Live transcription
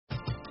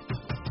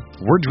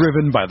We're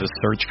driven by the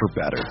search for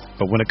better.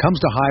 But when it comes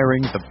to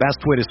hiring, the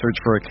best way to search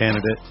for a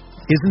candidate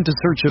isn't to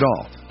search at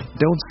all.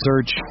 Don't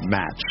search,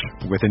 match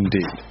with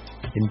Indeed.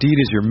 Indeed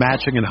is your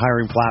matching and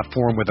hiring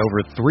platform with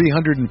over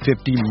 350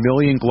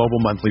 million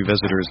global monthly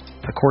visitors,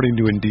 according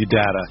to Indeed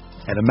data,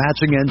 and a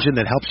matching engine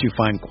that helps you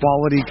find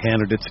quality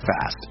candidates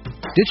fast.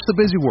 Ditch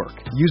the busy work.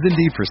 Use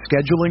Indeed for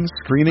scheduling,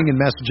 screening, and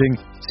messaging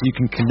so you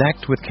can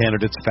connect with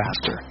candidates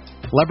faster.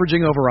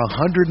 Leveraging over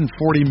 140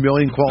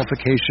 million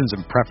qualifications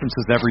and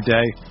preferences every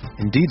day,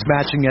 Indeed's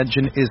matching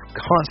engine is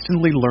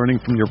constantly learning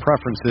from your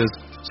preferences,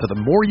 so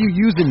the more you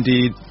use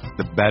Indeed,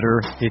 the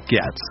better it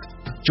gets.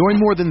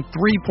 Join more than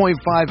 3.5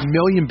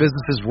 million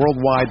businesses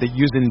worldwide that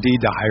use Indeed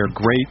to hire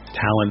great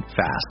talent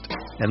fast.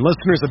 And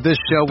listeners of this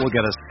show will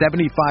get a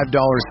 $75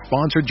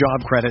 sponsored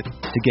job credit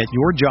to get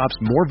your jobs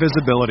more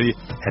visibility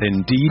at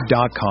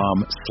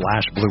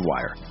Indeed.com/Blue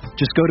Wire.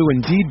 Just go to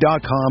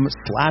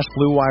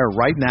Indeed.com/Blue Wire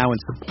right now and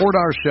support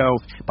our show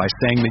by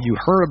saying that you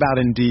heard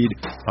about Indeed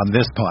on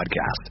this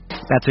podcast.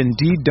 That's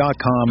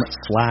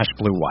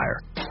Indeed.com/Blue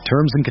Wire.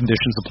 Terms and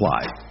conditions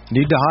apply.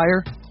 Need to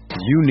hire?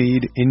 You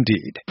need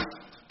Indeed.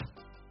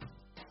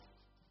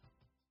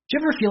 Do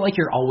you ever feel like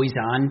you're always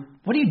on?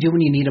 What do you do when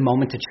you need a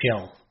moment to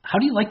chill? How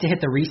do you like to hit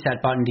the reset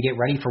button to get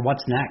ready for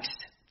what's next?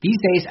 These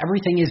days,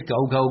 everything is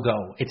go, go,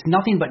 go. It's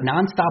nothing but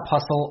nonstop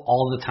hustle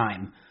all the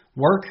time.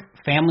 Work,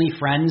 family,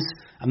 friends,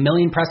 a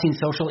million pressing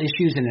social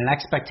issues, and an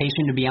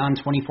expectation to be on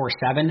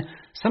 24/7.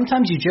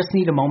 Sometimes you just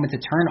need a moment to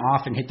turn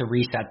off and hit the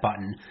reset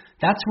button.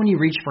 That's when you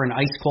reach for an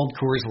ice-cold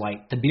Coors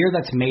Light, the beer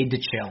that's made to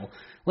chill.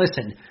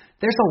 Listen,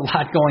 there's a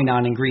lot going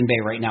on in Green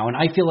Bay right now, and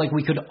I feel like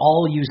we could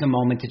all use a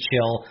moment to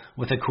chill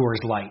with a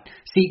Coors Light.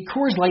 See,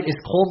 Coors Light is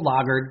cold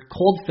lagered,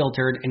 cold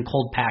filtered, and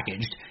cold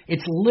packaged.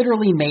 It's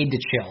literally made to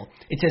chill.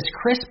 It's as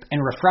crisp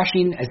and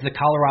refreshing as the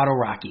Colorado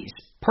Rockies.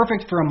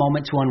 Perfect for a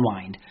moment to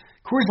unwind.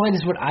 Coors Light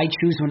is what I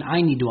choose when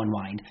I need to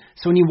unwind.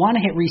 So when you want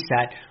to hit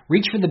reset,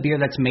 reach for the beer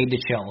that's made to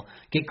chill.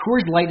 Get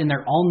Coors Light in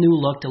their all-new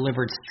look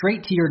delivered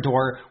straight to your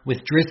door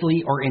with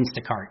Drizzly or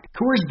Instacart.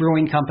 Coors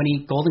Brewing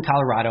Company, Golden,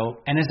 Colorado,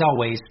 and as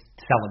always,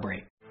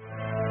 celebrate.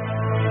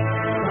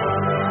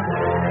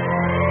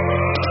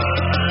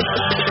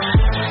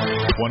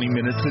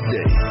 Minutes a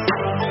day,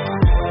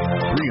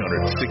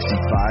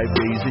 365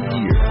 days a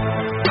year.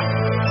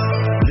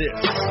 This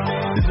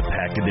is the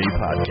Pack-A-Day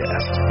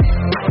Podcast.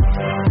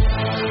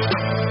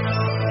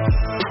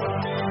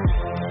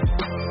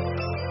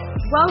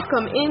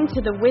 Welcome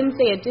into the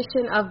Wednesday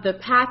edition of the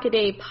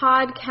Pack-A-Day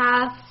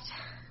Podcast.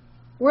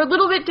 We're a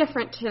little bit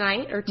different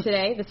tonight, or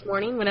today, this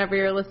morning, whenever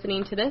you're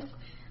listening to this.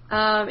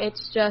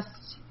 It's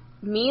just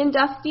me and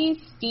Dusty.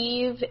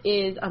 Steve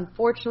is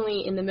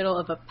unfortunately in the middle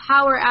of a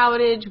power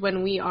outage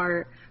when we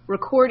are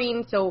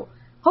recording, so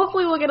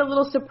hopefully we'll get a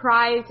little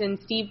surprise and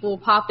Steve will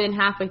pop in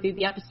halfway through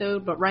the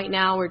episode, but right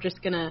now we're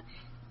just going to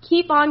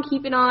keep on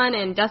keeping on,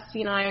 and Dusty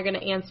and I are going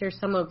to answer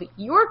some of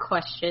your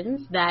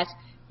questions that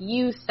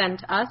you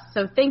sent us.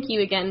 So thank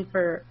you again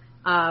for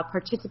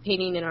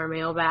participating in our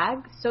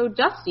mailbag. So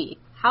Dusty,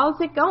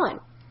 how's it going?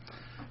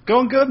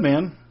 Going good,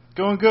 man.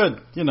 Going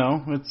good. You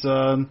know, it's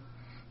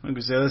we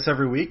say this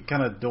every week,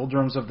 kind of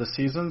doldrums of the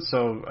season,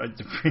 so I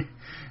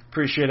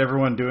appreciate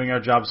everyone doing our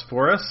jobs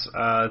for us.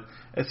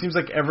 It seems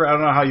like I don't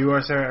know how you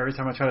are, Sarah, every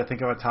time I try to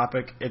think of a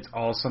topic, it's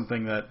all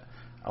something that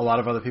a lot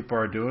of other people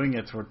are doing.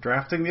 It's we're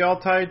drafting the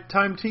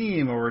all-time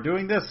team, or we're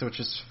doing this, which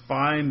is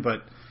fine,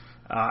 but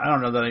I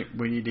don't know that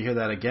we need to hear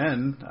that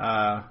again.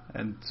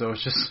 And so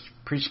it's just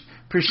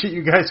appreciate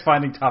you guys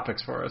finding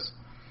topics for us.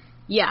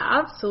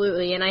 Yeah,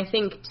 absolutely. And I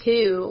think,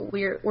 too,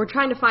 we're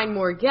trying to find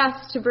more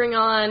guests to bring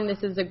on.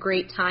 This is a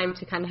great time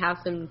to kind of have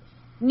some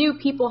new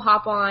people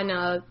hop on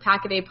a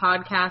Pack-A-Day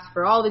podcast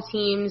for all the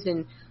teams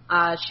and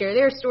share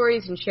their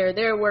stories and share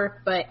their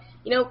work. But,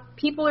 you know,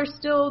 people are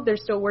still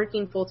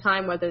working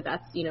full-time, whether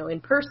that's, you know, in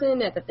person,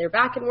 that they're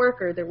back in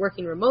work, or they're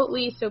working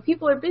remotely. So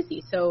people are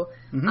busy. So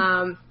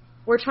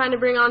we're trying to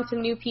bring on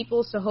some new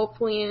people. So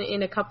hopefully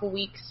in a couple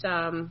weeks,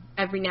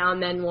 every now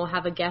and then we'll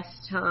have a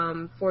guest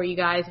for you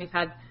guys. We've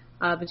had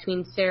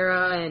between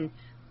Sarah and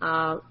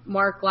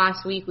Mark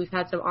last week, we've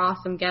had some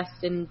awesome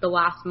guests in the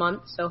last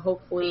month. So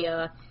hopefully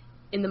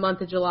in the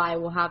month of July,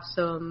 we'll have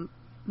some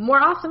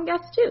more awesome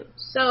guests too.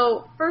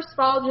 So first of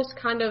all, just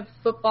kind of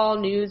football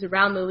news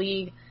around the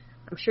league.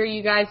 I'm sure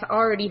you guys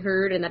already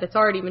heard, and that it's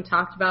already been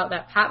talked about,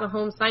 that Pat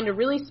Mahomes signed a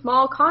really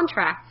small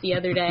contract the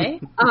other day.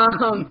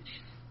 So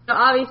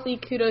obviously,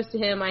 kudos to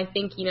him. I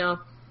think, you know,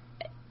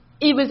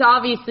 it was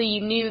obviously,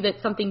 you knew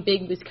that something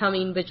big was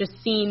coming, but just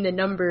seeing the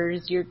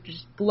numbers, you're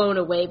just blown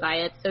away by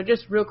it. So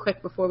just real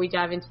quick before we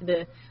dive into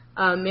the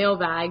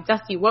mailbag,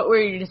 Dusty, what were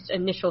your just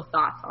initial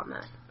thoughts on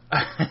that?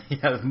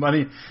 Yeah, the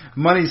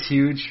money's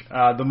huge.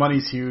 The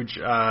money's huge.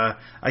 I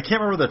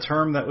can't remember the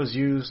term that was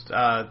used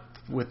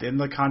within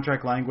the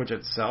contract language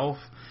itself,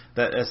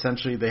 that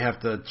essentially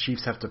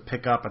Chiefs have to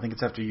pick up, I think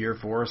it's after year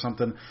 4 or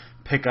something,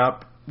 pick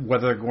up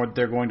whether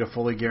they're going to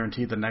fully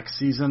guarantee the next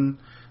season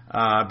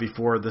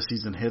before the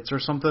season hits or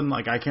something.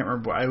 Like, I can't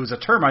remember. It was a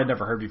term I'd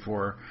never heard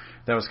before.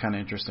 That was kind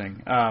of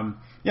interesting.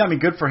 Yeah, I mean,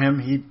 good for him.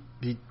 He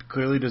he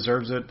clearly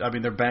deserves it. I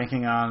mean, they're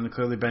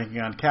clearly banking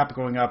on cap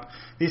going up.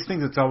 These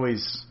things,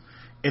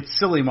 it's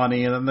silly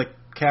money, and then the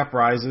cap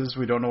rises.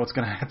 We don't know what's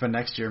going to happen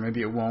next year.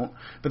 Maybe it won't.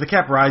 But the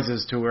cap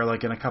rises to where,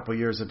 like, in a couple of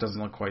years, it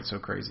doesn't look quite so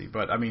crazy.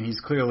 But, I mean,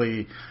 he's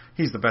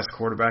the best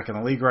quarterback in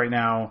the league right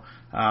now.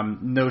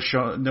 No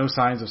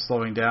signs of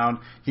slowing down.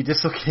 He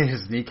dislocated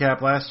his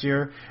kneecap last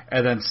year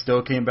and then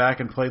still came back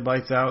and played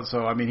lights out.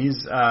 So, I mean,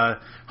 he's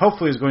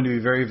hopefully is going to be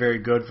very, very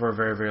good for a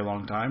very, very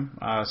long time.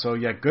 So,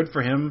 yeah, good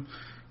for him.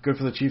 Good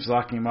for the Chiefs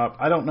locking him up.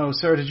 I don't know,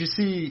 Sarah, did you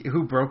see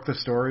who broke the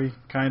story,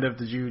 kind of?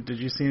 Did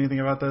you see anything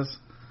about this?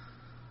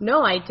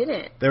 No, I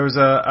didn't. There was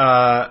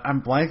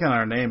I'm blanking on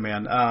her name,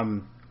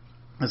 man.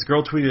 This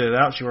girl tweeted it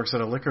out. She works at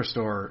a liquor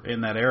store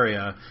in that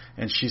area,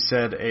 and she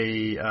said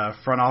a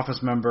front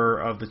office member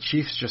of the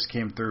Chiefs just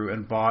came through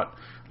and bought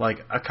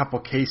like a couple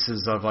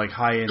cases of like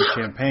high-end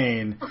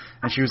champagne,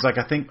 and she was like,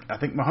 I think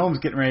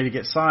Mahomes getting ready to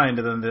get signed,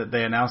 and then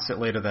they announced it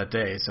later that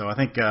day. So I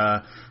think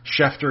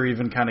Schefter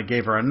even kind of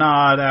gave her a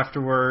nod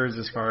afterwards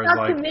as far as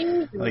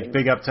like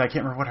big up to, I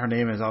can't remember what her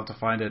name is. I'll have to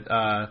find it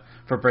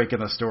for breaking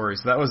the story.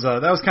 So that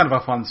was kind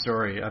of a fun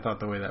story. I thought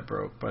the way that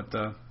broke, but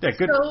yeah,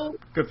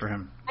 good for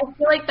him. I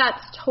feel like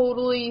that's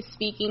totally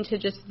speaking to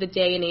just the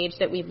day and age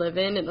that we live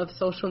in and of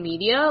social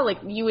media. Like,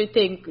 you would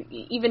think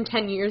even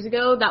 10 years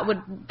ago that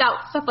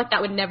stuff like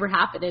that would never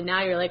happen, and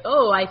now you're like,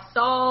 oh, I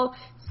saw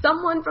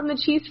someone from the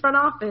Chiefs front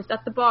office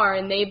at the bar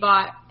and they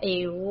bought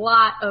a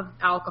lot of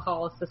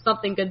alcohol, so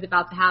something good's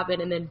about to happen,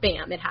 and then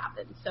bam, it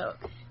happens. So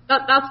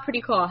that's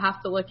pretty cool. I'll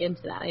have to look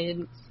into that. I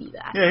didn't see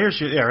that.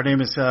 Yeah, her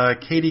name is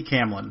Katie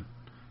Camlin.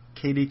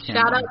 Katie Camlin.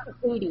 Shout out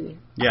to Katie.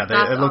 Yeah,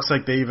 it looks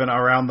like they even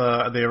around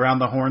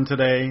the horn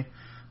today.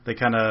 They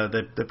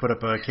they put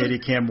up a Katie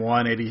Cam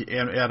 1,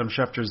 Adam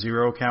Schefter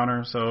 0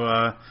 counter.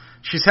 So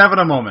she's having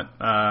a moment.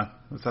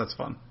 That's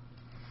fun.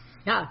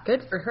 Yeah,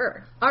 good for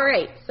her. All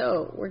right,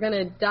 so we're going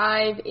to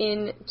dive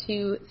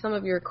into some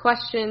of your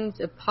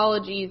questions.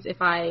 Apologies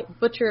if I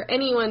butcher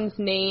anyone's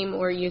name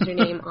or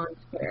username on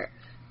Twitter.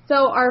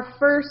 So our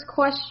first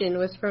question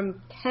was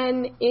from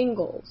Ken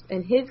Ingalls,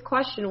 and his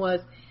question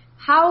was,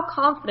 how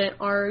confident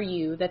are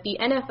you that the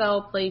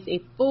NFL plays a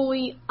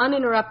fully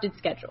uninterrupted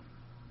schedule,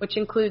 which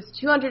includes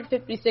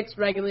 256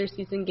 regular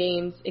season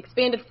games,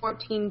 expanded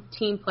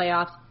 14-team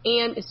playoffs,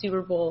 and a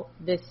Super Bowl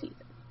this season?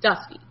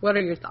 Dusty, what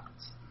are your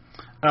thoughts?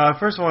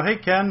 First of all, hey,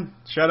 Ken.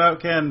 Shout out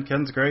Ken.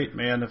 Ken's great,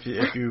 man. If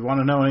you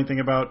want to know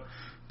anything about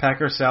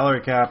Packers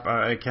salary cap,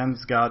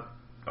 Ken's got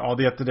all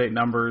the up-to-date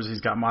numbers.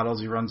 He's got models.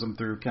 He runs them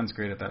through. Ken's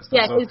great at that stuff.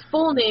 Yeah, his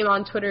full name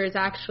on Twitter is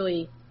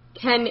actually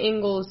Ken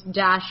Ingalls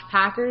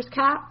Packers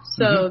cap.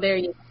 So There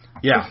you go.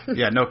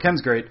 Yeah, no,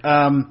 Ken's great.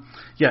 I'm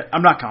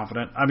not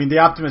confident. I mean, the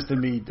optimist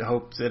in me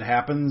hopes it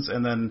happens,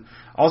 and then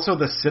also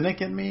the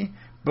cynic in me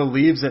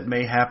believes it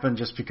may happen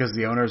just because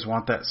the owners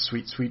want that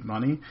sweet, sweet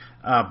money.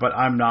 But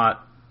I'm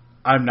not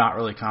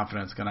really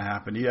confident it's going to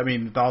happen. I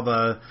mean, all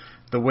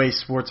the way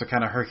sports are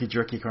kind of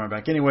herky-jerky coming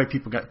back anyway,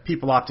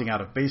 people opting out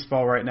of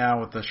baseball right now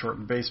with the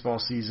shortened baseball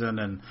season,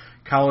 and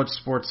college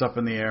sports up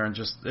in the air, and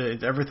just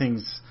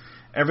everything's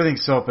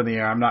so up in the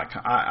air.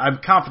 I'm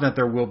confident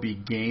there will be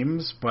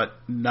games, but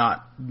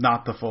not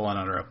the full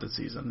uninterrupted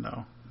season,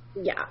 no.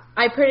 Yeah,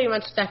 I pretty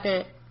much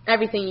second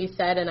everything you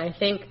said, and I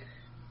think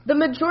the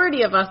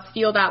majority of us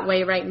feel that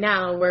way right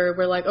now, where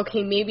we're like,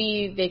 okay,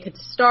 maybe they could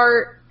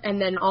start, and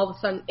then all of a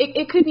sudden,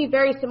 it could be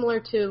very similar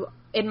to,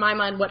 in my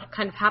mind, what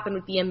kind of happened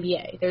with the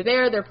NBA. They're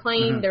there, they're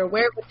playing, they're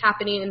aware of what's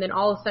happening, and then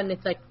all of a sudden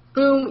it's like,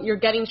 boom, you're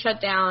getting shut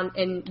down,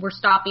 and we're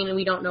stopping, and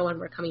we don't know when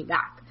we're coming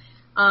back.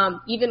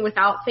 Even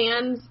without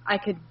fans, I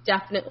could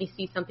definitely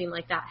see something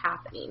like that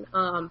happening.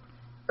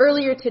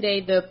 Earlier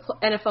today, the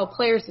NFL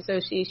Players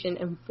Association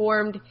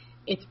informed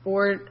its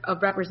board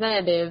of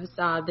representatives,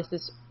 this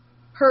is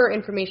per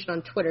information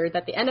on Twitter,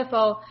 that the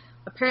NFL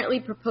apparently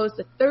proposed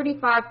that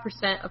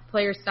 35% of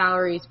players'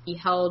 salaries be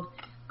held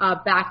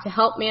back to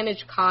help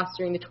manage costs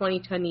during the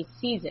 2020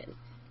 season.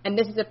 And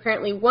this is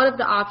apparently one of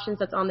the options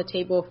that's on the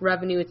table if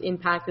revenue is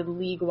impacted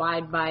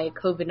league-wide by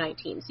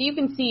COVID-19. So you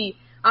can see,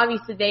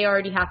 obviously, they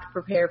already have to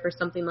prepare for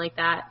something like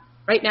that.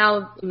 Right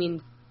now, I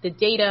mean, the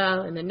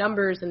data and the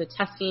numbers and the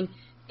testing,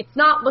 it's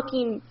not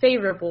looking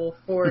favorable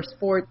for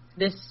sports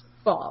this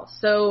fall.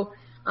 So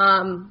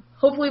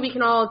hopefully we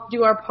can all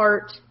do our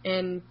part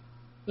and,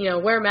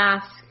 wear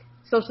masks,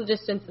 social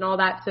distance and all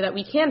that so that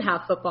we can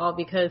have football,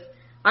 because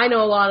I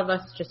know a lot of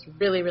us just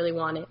really, really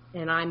want it,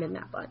 and I'm in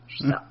that bunch.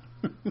 So.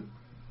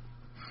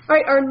 All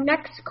right, our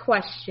next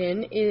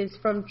question is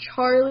from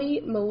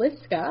Charlie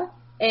Meliska,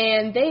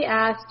 and they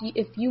asked,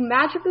 if you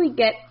magically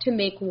get to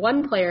make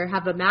one player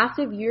have a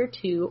massive year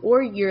 2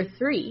 or year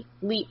 3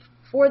 leap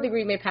for the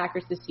Green Bay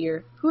Packers this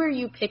year, who are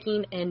you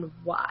picking and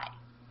why?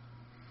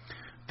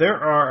 There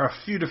are a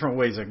few different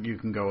ways that you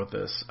can go with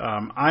this.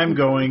 I'm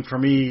going, for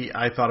me,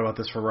 I thought about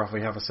this for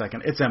roughly half a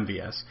second. It's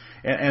MVS.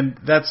 And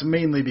that's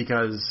mainly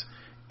because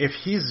if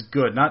he's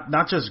good,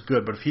 not just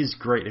good, but if he's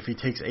great, if he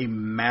takes a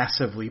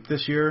massive leap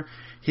this year,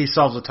 he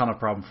solves a ton of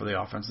problem for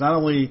the offense. Not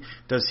only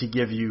does he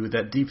give you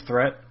that deep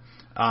threat,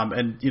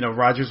 And,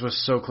 Rodgers was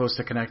so close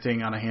to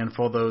connecting on a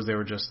handful of those.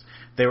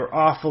 They were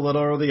off a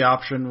little, or the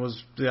option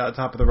was, the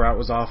top of the route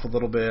was off a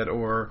little bit,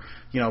 or,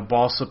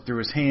 ball slipped through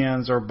his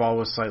hands, or ball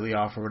was slightly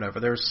off, or whatever.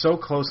 They were so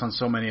close on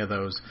so many of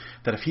those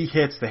that if he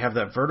hits, they have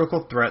that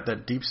vertical threat,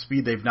 that deep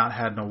speed they've not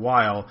had in a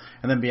while.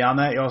 And then beyond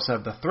that, you also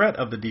have the threat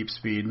of the deep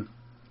speed,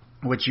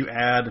 which you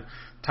add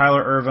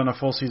Tyler Ervin, a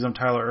full season of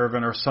Tyler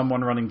Ervin, or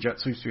someone running jet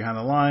sweeps behind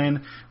the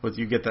line,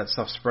 you get that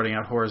stuff spreading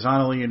out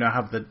horizontally. You now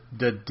have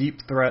the deep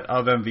threat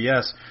of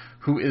MVS,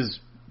 who is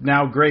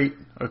now great,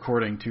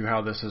 according to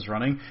how this is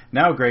running.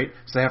 Now great,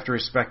 so they have to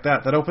respect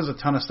that. That opens a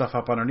ton of stuff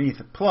up underneath.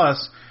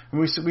 Plus,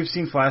 we've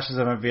seen flashes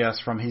of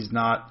MVS from he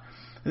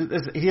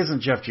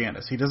isn't Jeff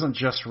Janis. He doesn't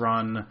just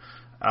run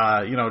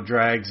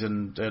drags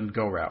and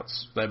go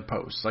routes and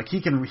posts. Like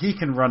he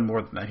can run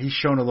more than that. He's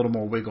shown a little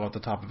more wiggle at the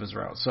top of his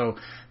route. So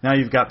now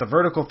you've got the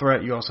vertical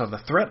threat. You also have the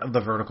threat of the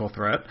vertical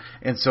threat,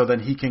 and so then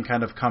he can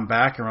kind of come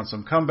back and run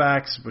some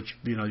comebacks, which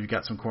you've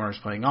got some corners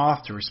playing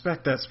off to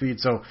respect that speed.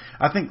 So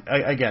I think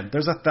again,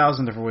 there's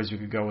 1,000 different ways you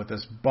could go with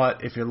this.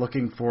 But if you're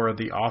looking for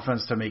the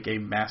offense to make a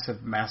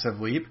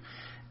massive leap,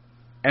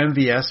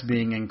 MVS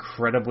being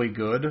incredibly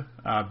good,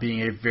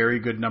 being a very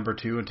good number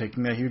 2 and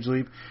taking that huge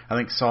leap, I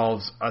think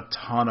solves a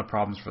ton of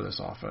problems for this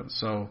offense.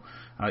 So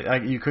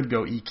you could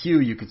go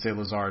EQ, you could say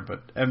Lazard,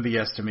 but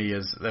MVS to me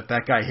is, if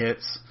that guy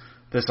hits,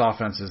 this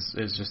offense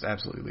is just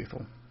absolutely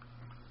lethal.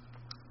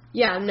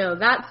 Yeah, no,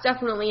 that's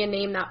definitely a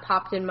name that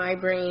popped in my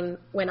brain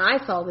when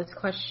I saw this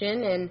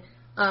question.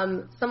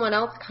 And someone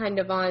else kind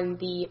of on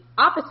the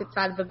opposite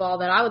side of the ball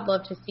that I would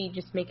love to see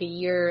just make a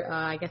year,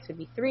 I guess it would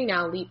be 3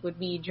 now, leap would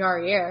be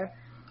Jarriere.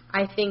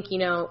 I think,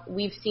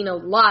 we've seen a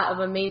lot of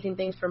amazing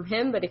things from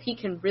him, but if he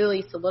can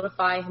really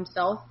solidify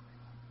himself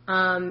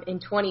in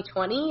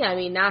 2020, I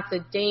mean, that's a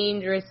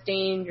dangerous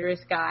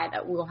guy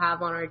that we'll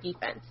have on our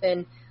defense.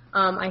 And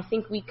I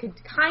think we could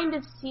kind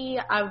of see,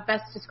 I would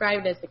best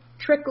describe it as like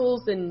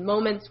trickles and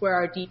moments where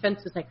our defense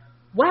is like,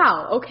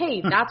 wow,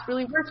 okay, that's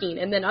really working.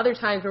 And then other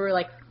times where we're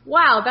like,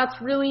 wow,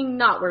 that's really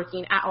not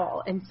working at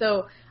all. And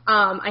so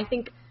I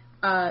think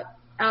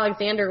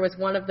Alexander was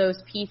one of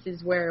those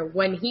pieces where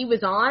when he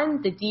was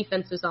on, the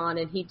defense was on,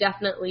 and he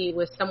definitely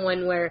was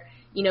someone where,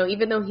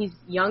 even though he's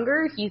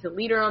younger, he's a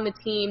leader on the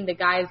team. The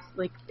guys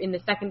like in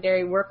the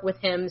secondary work with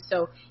him.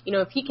 So,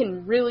 if he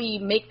can really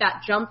make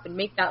that jump and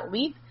make that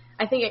leap,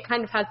 I think it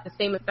kind of has the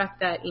same effect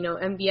that,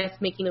 MVS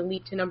making a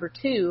leap to number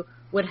 2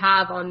 would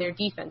have on their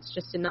defense,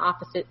 just in the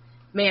opposite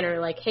manner.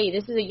 Like, hey,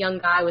 this is a young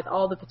guy with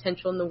all the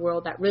potential in the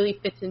world that really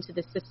fits into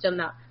the system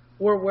that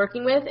we're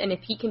working with, and if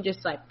he can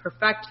just like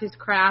perfect his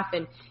craft,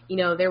 and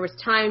there was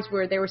times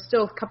where there were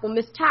still a couple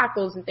missed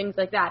tackles and things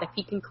like that, if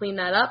he can clean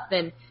that up,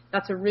 then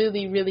that's a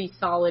really, really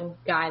solid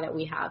guy that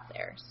we have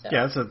there. So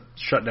yeah, it's a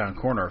shutdown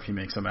corner if he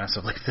makes a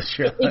massive leap this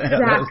year.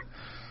 Exactly.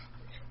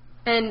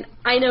 And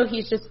I know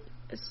he's just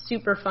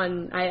super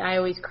fun. I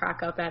always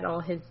crack up at all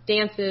his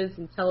dances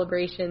and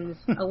celebrations.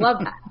 I love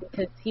that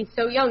because he's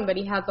so young, but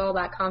he has all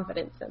that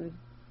confidence, and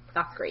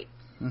that's great.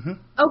 Mm-hmm.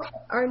 Okay,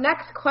 our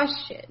next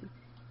question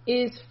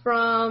is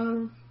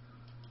from,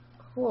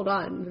 hold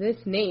on, this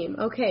name.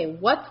 Okay,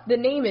 the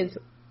name is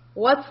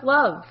What's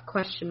Love? ?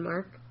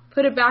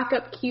 Put a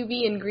backup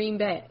QB in Green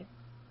Bay.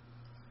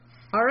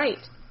 All right,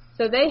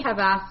 so they have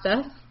asked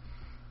us,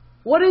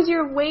 what is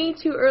your way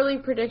too early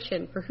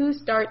prediction for who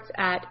starts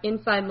at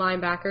inside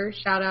linebacker?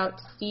 Shout out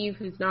to Steve,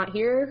 who's not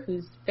here,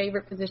 whose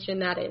favorite position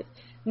that is.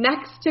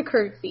 Next to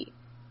Kirksey,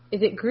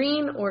 is it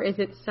Green or is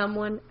it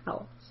someone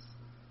else?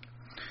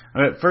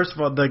 All right, first of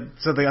all,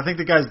 I think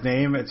the guy's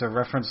name, it's a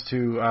reference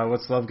to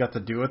What's Love Got to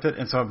Do with It,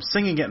 and so I'm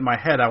singing it in my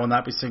head. I will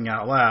not be singing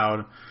out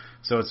loud.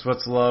 So it's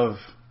What's Love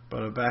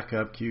but a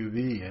backup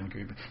QB and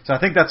Green Bay. So I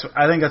think that's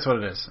what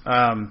it is.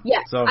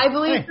 Yes, so, I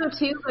believe so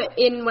too. But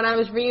when I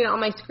was reading it on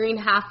my screen,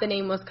 half the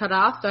name was cut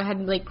off, so I had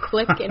to like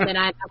click, and then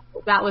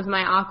that was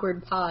my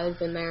awkward pause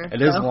in there.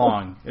 It is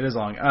long.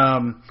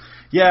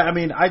 Yeah, I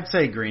mean, I'd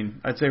say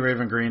Green. I'd say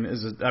Raven Green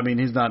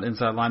he's not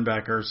inside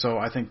linebacker, so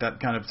I think that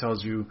kind of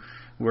tells you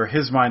where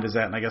his mind is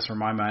at, and I guess where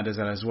my mind is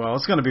at as well.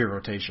 It's going to be a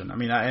rotation. I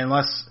mean,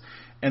 unless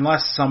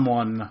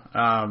someone,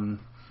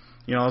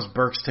 unless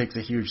Burks takes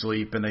a huge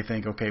leap and they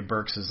think, okay,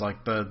 Burks is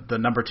like the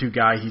number 2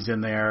 guy, he's in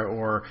there,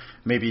 or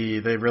maybe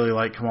they really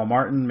like Kamal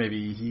Martin,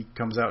 maybe he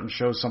comes out and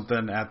shows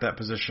something at that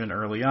position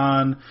early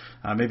on,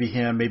 maybe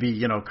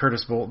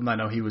Curtis Bolton. I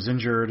know he was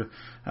injured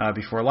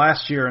before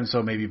last year, and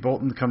so maybe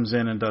Bolton comes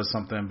in and does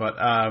something, but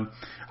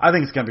I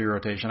think it's going to be a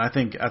rotation. I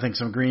think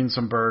some Green,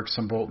 some Burks,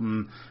 some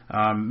Bolton,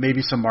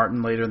 maybe some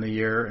Martin later in the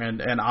year,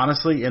 and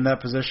honestly, in that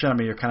position, I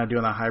mean, you're kind of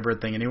doing that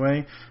hybrid thing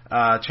anyway.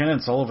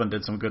 Shannon Sullivan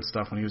did some good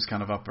stuff when he was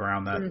kind of up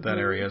around that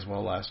area as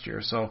well last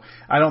year. So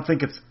I don't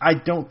think it's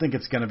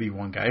going to be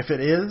one guy. If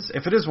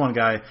it is one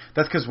guy,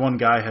 that's because one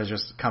guy has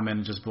just come in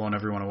and just blown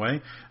everyone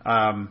away.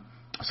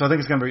 So I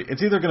think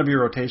it's either going to be a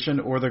rotation,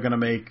 or they're going to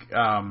make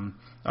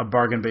a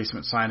bargain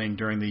basement signing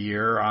during the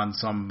year on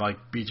some like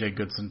BJ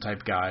Goodson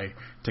type guy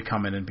to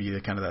come in and be the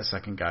kind of that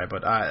second guy.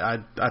 But I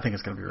think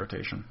it's going to be a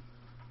rotation.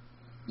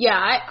 Yeah,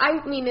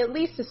 I mean, at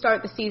least to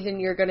start the season,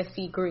 you're going to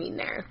see green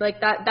there. Like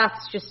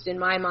that's just in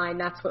my mind.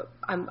 That's what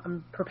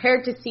I'm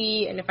prepared to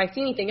see. And if I see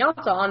anything else,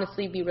 I'll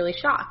honestly be really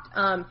shocked.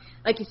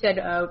 Like you said,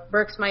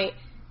 Burks might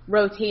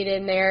rotate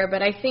in there,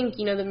 but I think,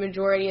 the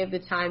majority of the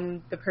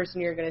time, the person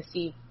you're going to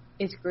see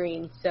is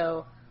green.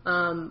 So,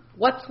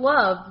 what's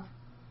love?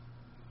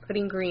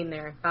 Putting green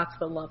there. That's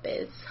what love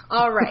is.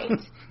 All right.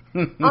 On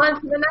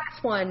to the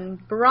next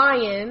one.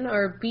 Brian,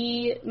 or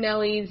B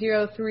Nelly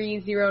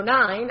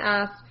 0309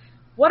 asks,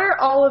 what are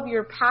all of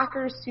your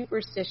Packers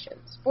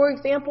superstitions? For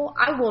example,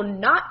 I will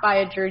not buy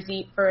a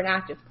jersey for an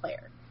active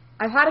player.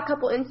 I've had a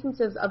couple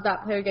instances of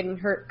that player getting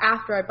hurt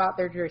after I bought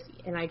their jersey,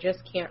 and I just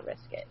can't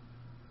risk it.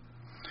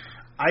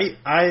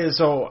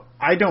 So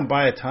I don't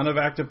buy a ton of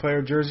active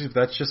player jerseys, but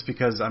that's just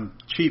because I'm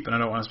cheap and I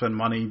don't want to spend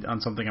money on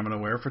something I'm going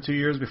to wear for 2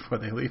 years before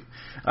they leave.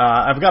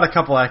 I've got a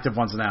couple active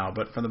ones now,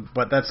 but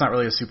that's not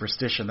really a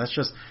superstition. That's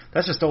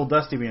just old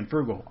Dusty being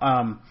frugal.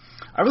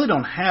 I really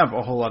don't have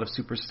a whole lot of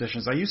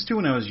superstitions. I used to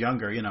when I was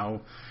younger,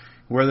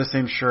 wear the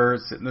same shirt,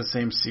 sit in the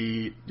same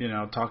seat,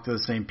 talk to the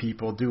same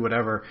people, do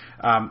whatever.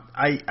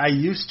 I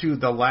used to,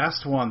 the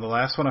last one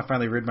I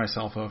finally rid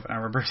myself of, and I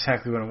remember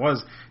exactly when it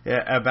was,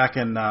 back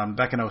in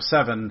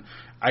 2007,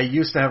 I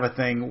used to have a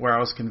thing where I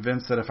was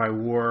convinced that if I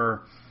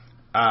wore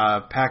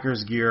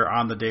Packers gear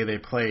on the day they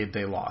played,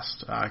 they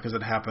lost, because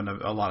it happened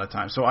a lot of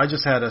times. So I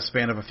just had a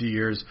span of a few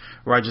years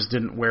where I just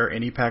didn't wear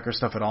any Packers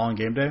stuff at all on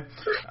game day.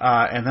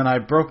 And then I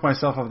broke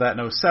myself of that in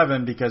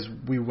 2007 because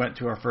we went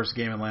to our first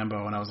game in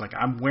Lambeau, and I was like,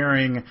 I'm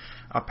wearing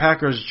a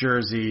Packers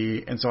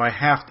jersey, and so I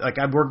have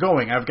to, we're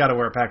going, I've got to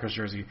wear a Packers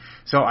jersey.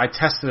 So I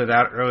tested it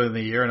out earlier in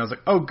the year, and I was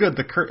like, oh, good,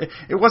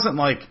 it wasn't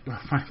like,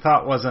 my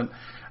thought wasn't,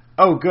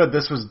 oh, good,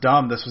 this was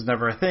dumb, this was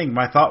never a thing.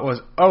 My thought was,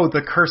 oh,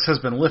 the curse has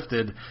been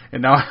lifted,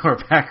 and now I wear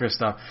Packers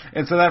stuff.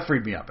 And so that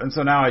freed me up. And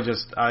so now I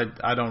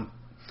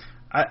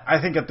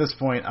think at this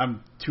point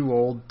I'm too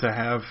old to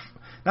have,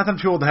 not that I'm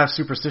too old to have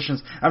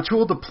superstitions, I'm too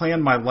old to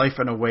plan my life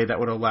in a way that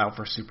would allow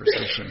for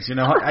superstitions.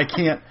 I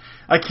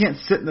can't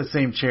sit in the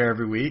same chair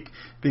every week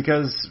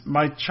because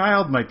my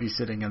child might be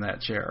sitting in that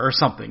chair or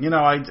something.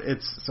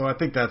 So I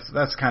think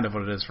that's kind of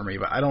what it is for me,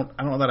 but I don't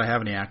know that I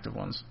have any active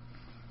ones.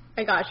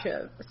 I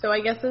gotcha. So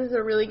I guess this is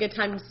a really good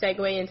time to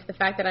segue into the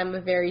fact that I'm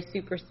a very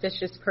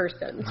superstitious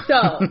person.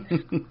 So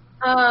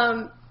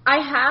I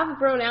have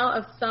grown out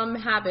of some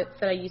habits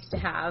that I used to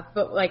have,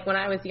 but when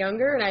I was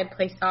younger and I'd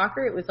play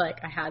soccer, it was I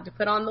had to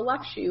put on the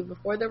left shoe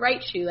before the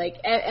right shoe,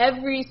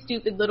 every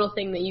stupid little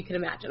thing that you can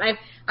imagine.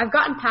 I've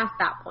gotten past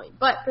that point.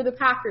 But for the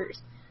Packers,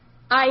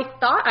 I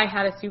thought I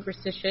had a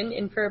superstition,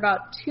 and for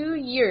about 2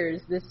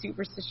 years this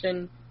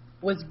superstition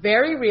was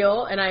very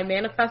real, and I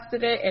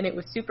manifested it, and it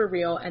was super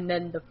real, and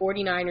then the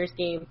 49ers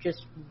game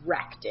just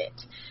wrecked it.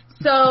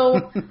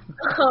 So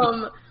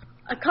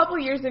a couple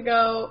years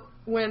ago,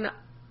 when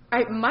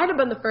I might have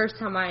been the first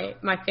time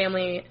my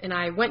family and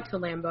I went to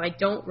Lambeau, I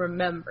don't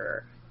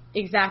remember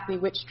exactly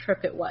which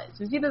trip it was.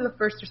 It was either the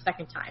first or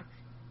second time.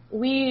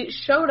 We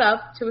showed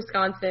up to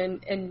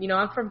Wisconsin, and,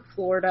 I'm from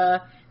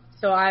Florida,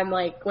 so I'm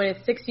when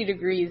it's 60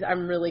 degrees,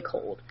 I'm really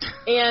cold.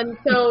 And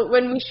so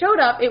when we showed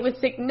up, it was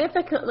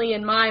significantly,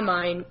 in my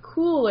mind,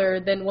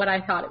 cooler than what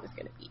I thought it was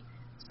going to be.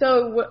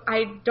 So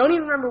I don't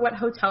even remember what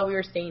hotel we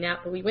were staying at,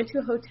 but we went to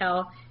a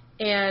hotel,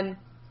 and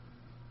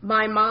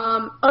my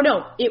mom,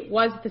 it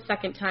was the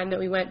second time that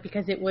we went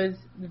because it was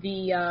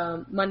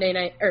the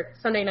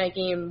Sunday night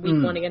game,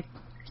 week 1 against.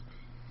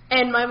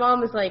 And my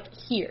mom was like,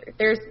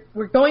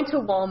 we're going to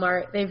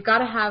Walmart. They've got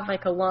to have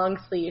a long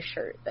sleeve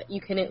shirt that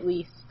you can at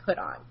least put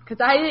on. Because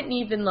I didn't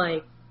even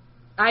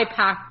I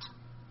packed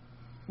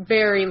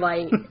very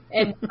light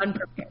and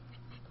unprepared.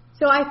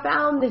 So I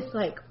found this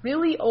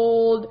really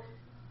old,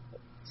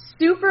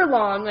 super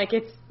long,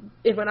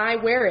 when I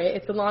wear it,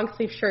 it's a long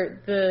sleeve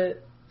shirt. The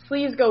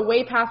sleeves go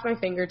way past my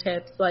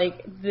fingertips.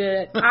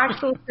 The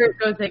actual shirt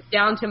goes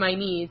down to my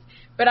knees.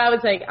 But I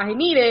was like, I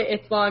need it.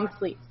 It's long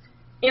sleeves.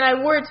 And I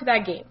wore it to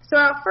that game. So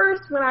at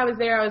first, when I was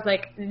there, I was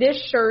like,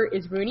 this shirt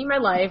is ruining my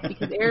life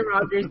because Aaron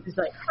Rodgers is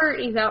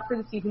hurt. He's out for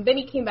the season. Then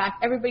he came back.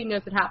 Everybody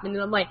knows what happened.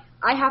 And I'm like,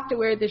 I have to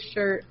wear this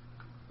shirt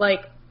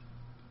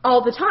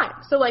all the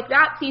time. So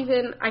that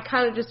season, I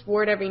kind of just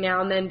wore it every now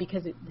and then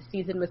because the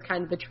season was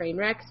kind of a train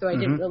wreck. So I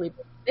didn't really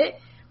believe it.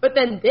 But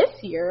then this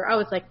year, I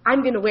was like,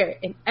 I'm going to wear it.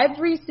 And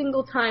every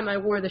single time I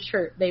wore the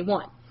shirt, they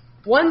won.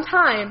 One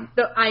time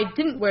that I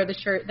didn't wear the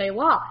shirt, they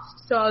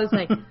lost. So I was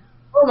like,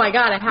 oh my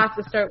God, I have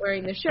to start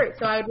wearing this shirt.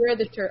 So I would wear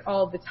the shirt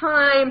all the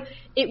time.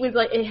 It was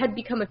it had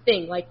become a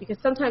thing, because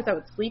sometimes I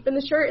would sleep in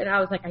the shirt and I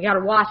was like, I got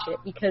to watch it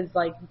because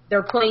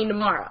they're playing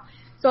tomorrow.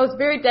 So I was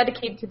very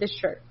dedicated to this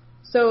shirt.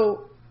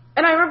 So,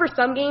 and I remember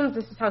some games,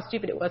 this is how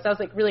stupid it was. I was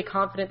really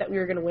confident that we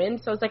were going to win.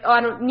 So I was like, oh, I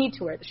don't need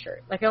to wear the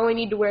shirt. I only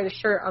need to wear the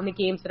shirt on the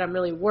games that I'm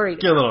really worried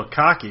about. Get a little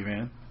cocky,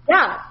 man.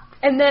 Yeah.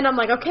 And then I'm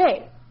like,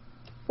 okay,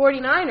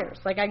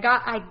 49ers.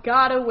 I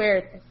got to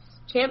wear this.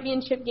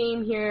 Championship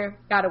game here,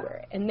 gotta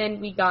wear it. And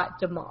then we got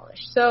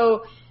demolished.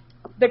 So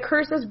the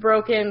curse is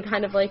broken,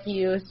 kind of like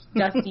you,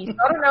 Dusty. So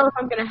I don't know if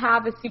I'm going to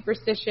have a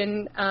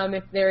superstition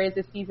if there is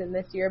a season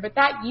this year, but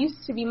that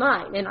used to be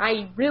mine, and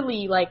I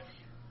really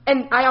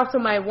and I also,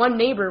 my one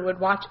neighbor would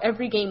watch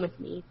every game with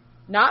me,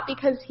 not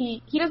because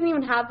he doesn't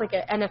even have like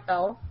an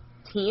NFL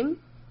team.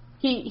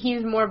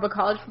 He's more of a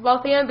college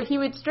football fan, but he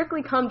would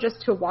strictly come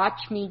just to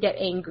watch me get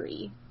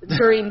angry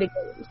during the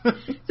games.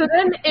 So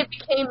then it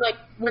became like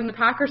when the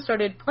Packers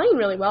started playing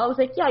really well, I was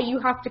like, yeah, you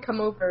have to come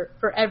over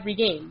for every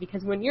game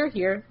because when you're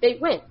here, they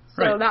win.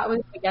 So Right. that was,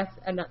 I guess,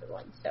 another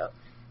one. So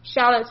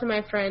shout out to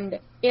my friend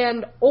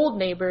and old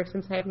neighbor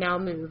since I have now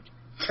moved,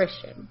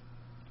 Christian.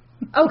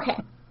 Okay.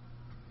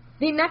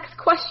 The next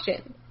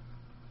question.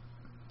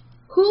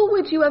 Who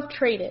would you have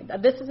traded? Now,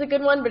 this is a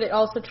good one, but it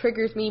also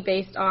triggers me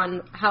based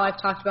on how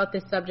I've talked about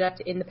this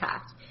subject in the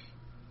past.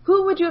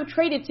 Who would you have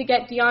traded to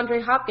get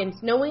DeAndre Hopkins,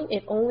 knowing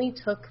it only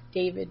took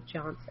David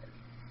Johnson?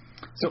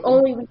 So, If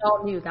only we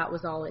all knew that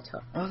was all it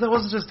took. Well, that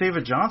wasn't just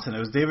David Johnson. It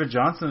was David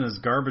Johnson and his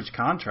garbage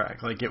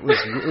contract. Like it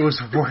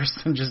was worse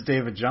than just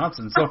David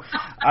Johnson. So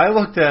I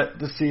looked at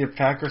to see if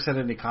Packers had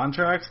any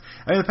contracts.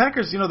 I mean, the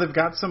Packers, they've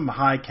got some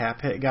high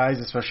cap hit guys,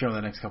 especially over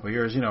the next couple of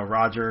years.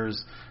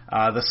 Rodgers,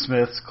 the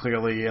Smiths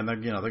clearly, and they're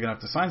gonna have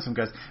to sign some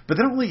guys. But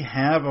they don't really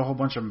have a whole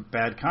bunch of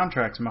bad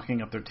contracts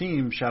mucking up their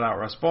team. Shout out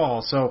Russ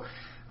Ball. So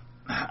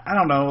I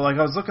don't know. Like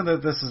I was looking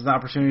at this as an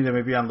opportunity to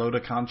maybe unload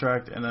a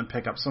contract and then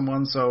pick up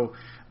someone. So.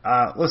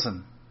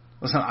 Listen.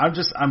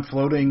 I'm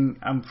floating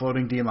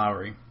Dean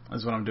Lowry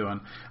is what I'm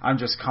doing. I'm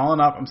just calling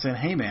up. I'm saying,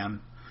 hey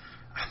man,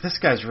 this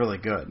guy's really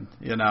good,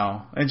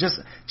 and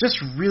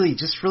just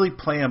really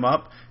play him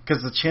up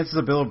because the chances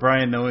of Bill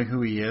O'Brien knowing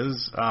who he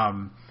is,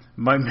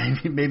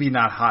 maybe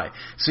not high.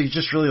 So you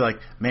just really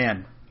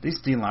man,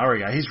 this Dean Lowry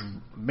guy, he's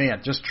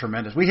just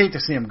tremendous. We hate to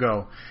see him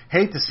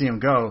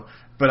go.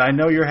 But I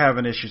know you're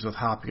having issues with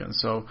Hopkins,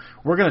 so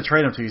we're going to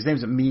trade him to you. His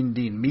name's Mean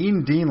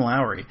Dean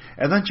Lowry,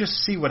 and then just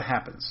see what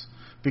happens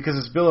because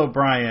it's Bill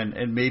O'Brien,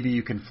 and maybe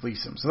you can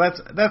fleece him. So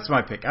that's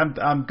my pick.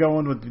 I'm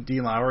going with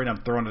Dean Lowry, and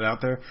I'm throwing it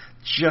out there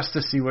just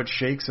to see what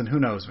shakes. And who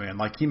knows, man?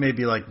 He may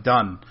be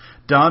done,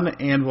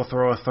 and we'll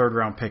throw a third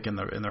round pick in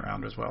the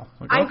round as well.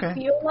 Okay. I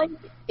feel like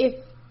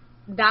if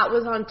that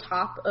was on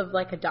top of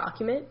a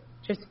document,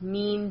 just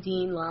Mean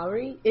Dean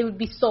Lowry, it would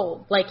be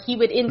sold. He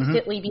would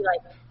instantly be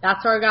like,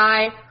 "That's our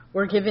guy.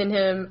 We're giving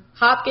him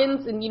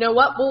Hopkins, and you know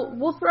what?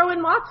 We'll throw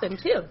in Watson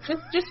too,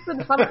 just for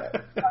the fun of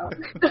it."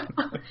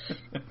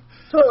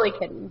 So. Totally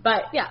kidding,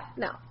 but yeah,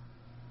 no.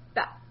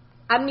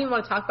 I don't even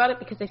want to talk about it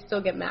because I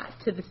still get mad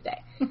to this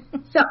day.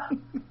 So,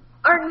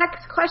 our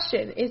next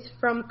question is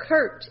from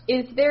Kurt.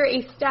 Is there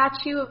a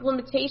statute of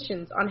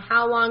limitations on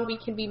how long we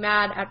can be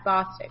mad at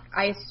Bostic?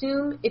 I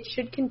assume it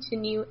should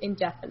continue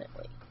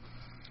indefinitely.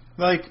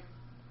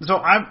 So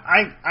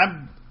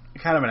I'm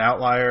kind of an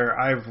outlier.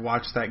 I've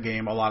watched that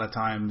game a lot of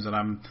times,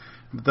 and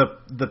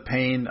the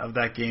pain of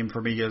that game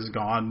for me is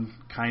gone,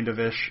 kind of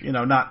ish.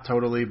 Not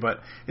totally,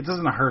 but it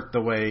doesn't hurt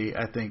the way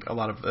I think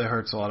it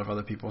hurts a lot of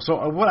other people.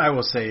 So what I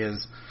will say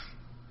is,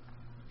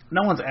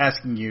 no one's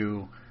asking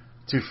you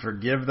to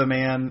forgive the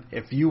man.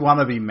 If you want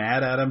to be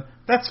mad at him,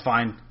 that's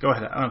fine. Go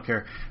ahead. I don't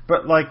care.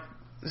 But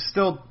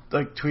still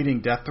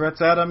tweeting death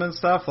threats at him and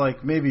stuff.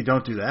 Maybe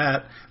don't do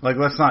that.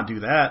 Let's not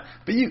do that.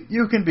 But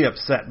you can be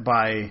upset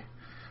by.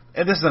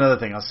 And this is another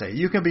thing I'll say.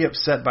 You can be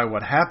upset by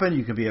what happened.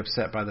 You can be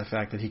upset by the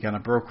fact that he kind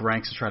of broke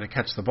ranks to try to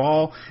catch the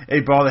ball. A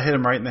ball that hit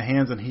him right in the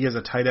hands, and he as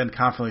a tight end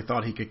confidently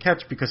thought he could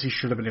catch because he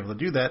should have been able to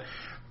do that.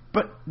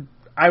 But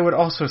I would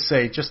also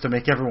say, just to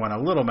make everyone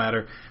a little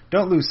madder,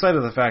 don't lose sight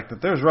of the fact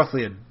that there's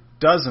roughly a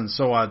dozen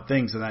so odd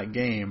things in that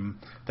game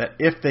that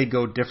if they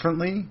go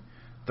differently,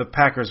 the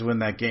Packers win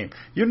that game.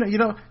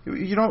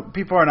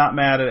 People are not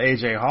mad at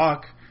A.J.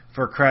 Hawk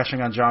for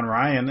crashing on John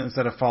Ryan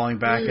instead of falling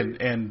back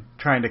and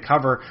trying to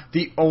cover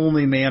the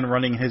only man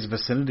running his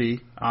vicinity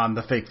on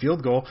the fake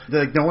field goal.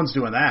 No one's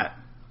doing that.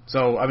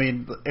 So, I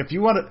mean, if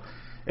you want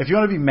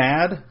to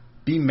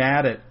be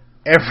mad at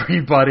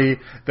everybody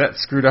that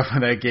screwed up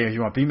in that game. If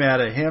you want, be mad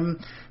at him,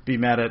 be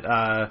mad at,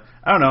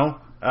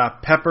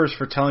 Peppers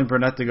for telling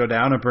Burnett to go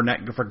down and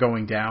Burnett for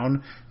going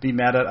down. Be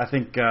mad at, I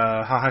think,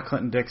 HaHa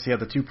Clinton-Dix. He had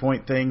the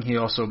 2-point thing. He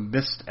also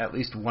missed at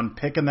least one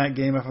pick in that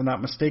game, if I'm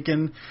not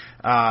mistaken.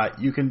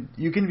 You can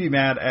be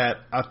mad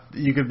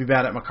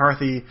at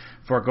McCarthy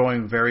for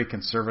going very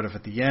conservative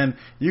at the end.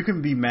 You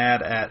can be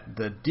mad at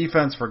the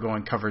defense for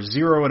going cover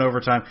 0 in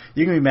overtime.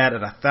 You can be mad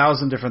at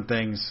 1,000 different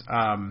things.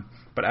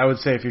 But I would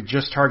say if you're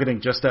just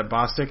targeting just at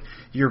Bostic,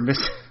 you're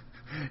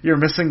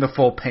missing the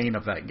full pain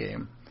of that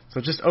game. So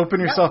just open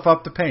yourself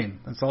up to pain.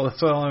 That's all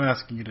I'm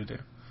asking you to do.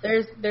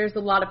 There's a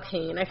lot of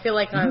pain. I feel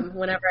like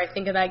whenever I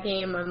think of that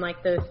game, I'm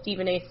like the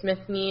Stephen A. Smith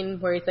meme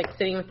where he's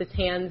sitting with his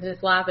hands in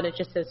his lap and it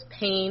just says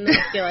pain.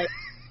 I feel like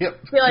yep.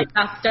 I feel like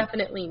that's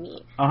definitely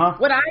me. Uh-huh.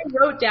 What I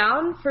wrote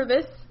down for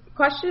this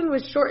question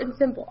was short and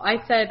simple. I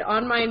said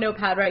on my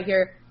notepad right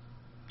here,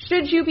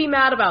 should you be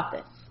mad about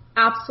this?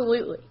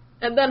 Absolutely.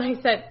 And then I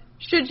said,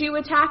 should you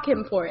attack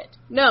him for it?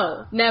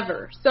 No,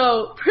 never.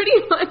 So pretty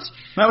much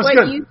that was what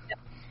good. you said.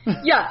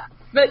 Yeah.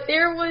 But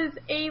there was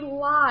a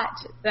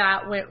lot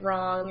that went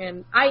wrong,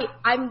 and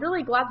I'm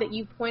really glad that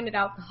you pointed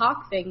out the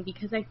Hawk thing,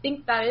 because I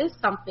think that is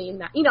something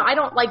that, I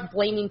don't like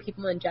blaming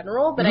people in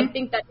general, but I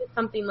think that is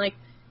something, like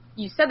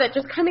you said, that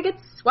just kind of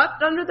gets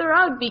swept under the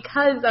rug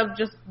because of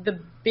just the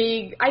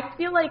big, I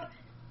feel like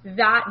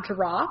that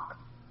drop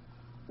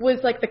was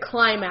like the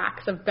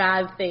climax of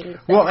bad things.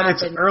 Well, and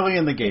it's early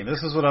in the game.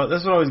 This is what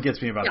always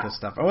gets me about this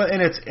stuff.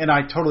 And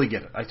I totally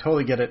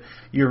get it.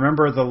 You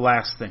remember the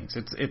last things.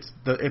 It's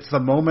the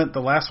moment,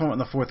 the last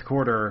moment in the fourth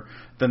quarter.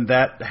 Then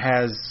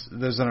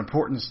there's an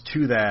importance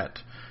to that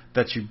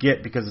you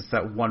get because it's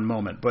that one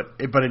moment. But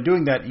in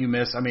doing that, you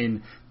miss. I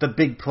mean, the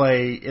big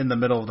play in the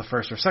middle of the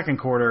first or second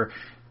quarter.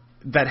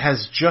 That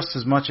has just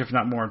as much, if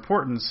not more,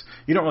 importance.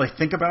 You don't really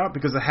think about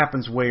because it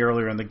happens way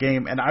earlier in the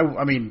game. And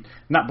I mean,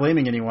 not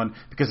blaming anyone,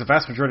 because the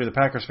vast majority of the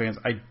Packers fans,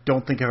 I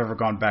don't think have ever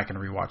gone back and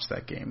rewatched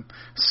that game.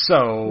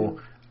 So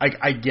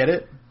I get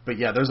it, but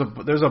yeah, there's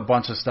a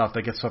bunch of stuff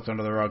that gets swept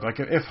under the rug. Like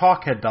if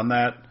Hawk had done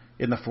that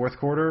in the fourth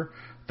quarter,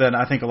 then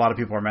I think a lot of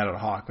people are mad at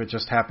Hawk. It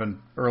just happened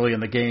early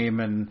in the game,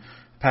 and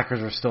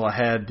Packers were still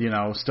ahead,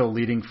 still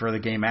leading for the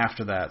game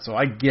after that. So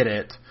I get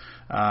it,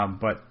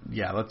 but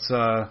yeah, let's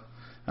I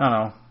don't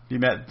know.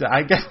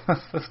 I guess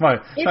that's my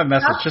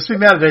message. Just be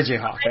mad at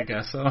AJ Hawk, I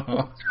guess. So.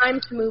 It's time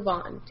to move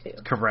on, too.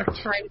 Correct.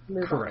 It's time to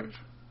move on.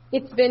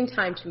 It's been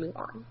time to move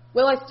on.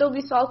 Will I still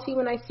be salty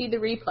when I see the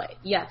replay?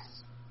 Yes,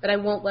 but I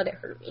won't let it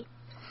hurt me.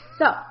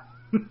 So,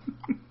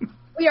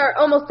 we are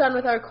almost done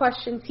with our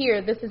questions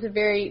here. This is a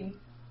very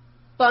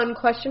fun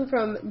question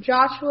from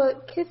Joshua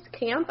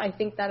Kisscamp. I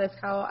think that is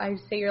how I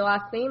say your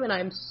last name, and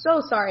I'm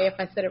so sorry if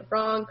I said it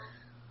wrong.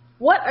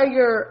 What are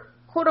your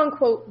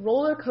quote-unquote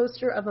roller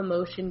coaster of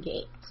emotion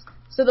games?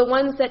 So the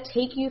ones that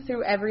take you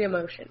through every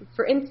emotion.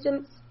 For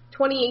instance,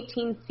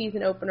 2018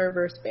 season opener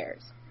versus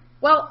Bears.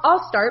 Well,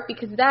 I'll start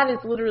because that is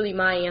literally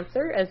my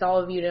answer, as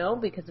all of you know,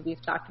 because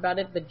we've talked about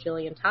it a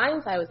bajillion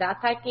times. I was at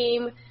that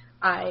game.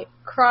 I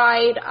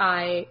cried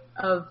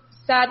of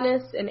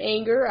sadness and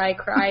anger. I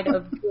cried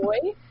of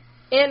joy.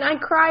 And I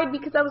cried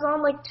because I was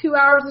on like 2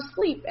 hours of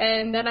sleep.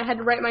 And then I had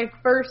to write my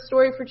first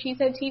story for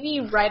Cheesehead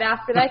TV right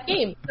after that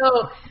game.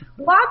 So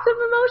lots of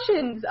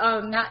emotions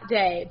that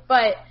day.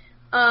 But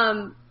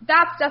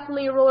that's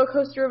definitely a roller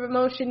coaster of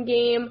emotion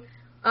game.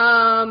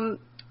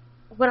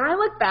 When I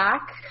look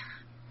back,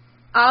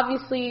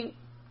 obviously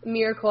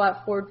Miracle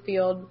at Ford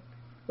Field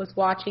was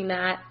watching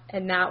that,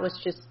 and that was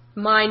just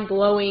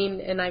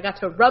mind-blowing, and I got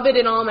to rub it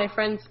in all my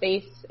friends'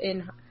 face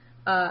in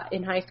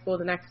high school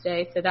the next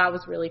day, so that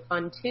was really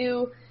fun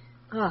too.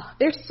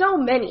 There's so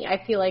many,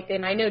 I feel like,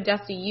 and I know,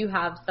 Dusty, you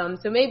have some,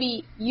 so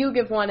maybe you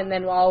give one, and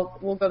then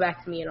we'll go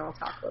back to me, and I'll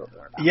talk a little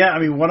more about it. Yeah, I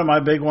mean, one of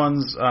my big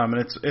ones, and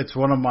it's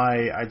one of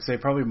my, I'd say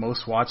probably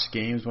most watched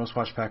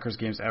Packers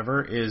games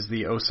ever, is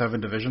the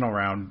 2007 divisional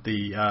round,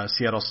 the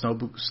Seattle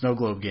Snow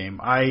Globe game.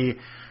 I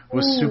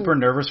was super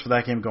nervous for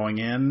that game going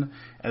in, and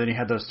then you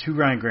had those two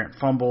Ryan Grant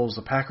fumbles.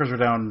 The Packers were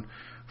down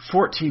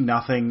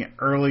 14-0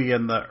 early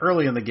in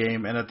the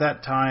game, and at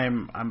that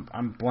time,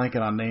 I'm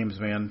blanking on names,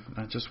 man.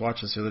 I just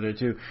watched this the other day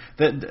too.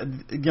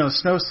 That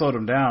snow slowed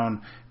them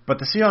down, but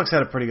the Seahawks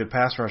had a pretty good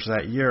pass rush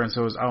that year, and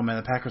so it was, oh man,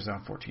 the Packers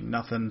down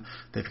 14-0.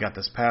 They've got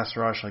this pass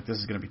rush, like this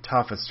is going to be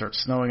tough. It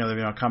starts snowing, and they're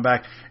going to come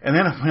back, and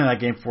then I win that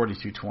game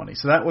 42-20.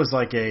 So that was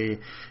like a,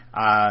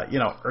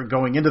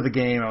 going into the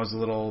game, I was a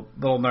little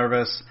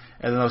nervous,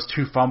 and then those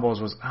two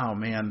fumbles was, oh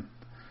man.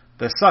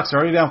 This sucks. They're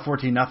already down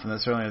 14-0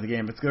 this early in the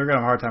game. They're going to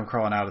have a hard time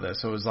crawling out of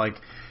this. So it was like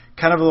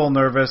kind of a little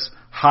nervous,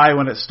 high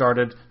when it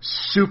started,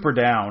 super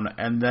down,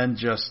 and then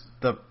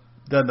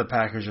the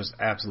Packers just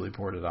absolutely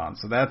poured it on.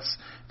 So that's,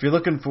 if you're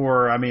looking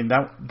for, I mean,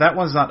 that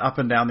one's not up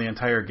and down the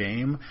entire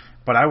game,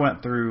 but I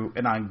went through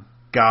an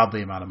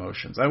ungodly amount of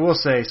emotions. I will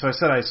say, so I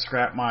said I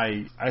scrapped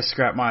my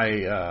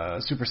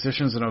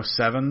superstitions in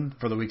 2007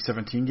 for the Week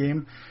 17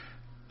 game.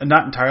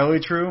 Not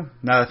entirely true,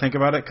 now that I think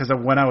about it, because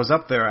when I was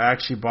up there, I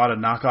actually bought a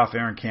knockoff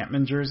Aaron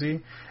Campman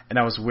jersey, and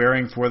I was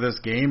wearing for this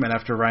game, and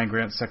after Ryan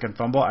Grant's second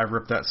fumble, I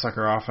ripped that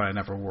sucker off, and I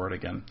never wore it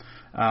again.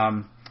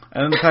 And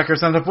then the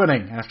Packers ended up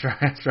winning after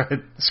I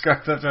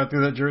scrapped that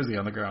through that jersey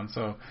on the ground.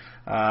 So,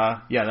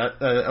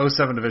 that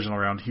 07 divisional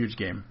round, huge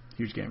game.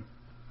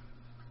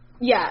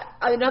 Yeah,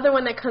 another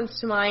one that comes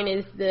to mind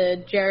is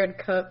the Jared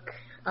Cook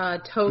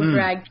toe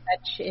drag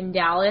catch in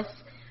Dallas.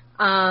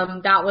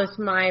 That was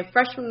my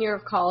freshman year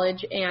of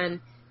college, and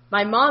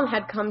my mom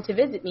had come to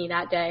visit me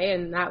that day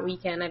and that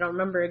weekend. I don't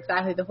remember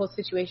exactly the whole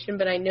situation,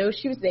 but I know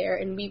she was there,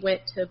 and we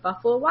went to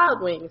Buffalo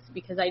Wild Wings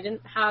because I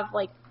didn't have,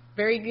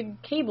 very good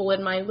cable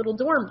in my little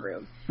dorm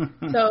room.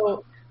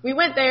 So we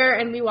went there,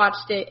 and we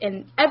watched it,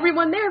 and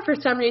everyone there, for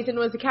some reason,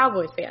 was a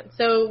Cowboys fan.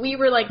 So we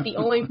were, the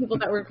only people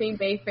that were Green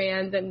Bay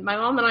fans, and my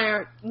mom and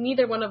I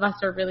neither one of us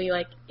are really,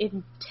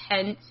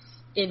 intense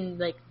in,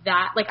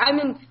 that. I'm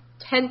in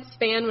intense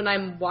fan when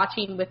I'm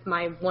watching with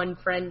my one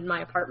friend in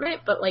my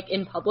apartment, but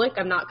in public,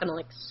 I'm not gonna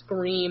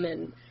scream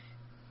and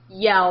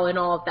yell and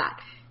all of that.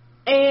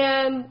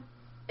 And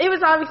it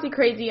was obviously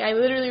crazy. I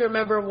literally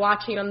remember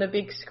watching on the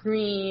big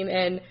screen,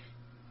 and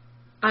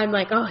I'm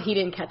like, oh, he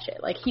didn't catch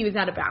it. Like, he was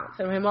out of bounds.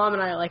 And my mom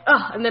and I are like,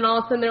 oh. And then all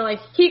of a sudden they're like,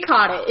 he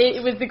caught it.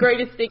 It was the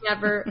greatest thing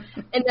ever.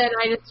 And then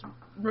I just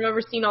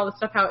remember seeing all the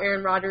stuff how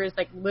Aaron Rodgers,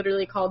 like,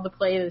 literally called the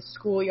play the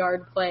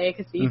schoolyard play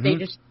because they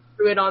just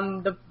threw it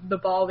on the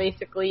ball,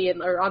 basically,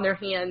 or on their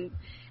hand.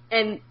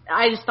 And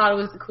I just thought it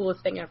was the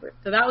coolest thing ever.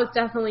 So that was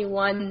definitely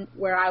one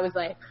where I was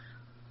like,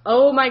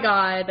 oh, my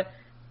God,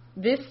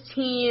 this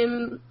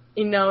team –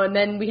 and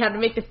then we had to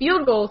make the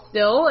field goal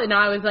still, and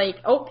I was like,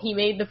 oh, he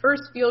made the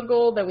first field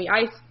goal, then they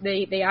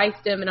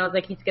iced him, and I was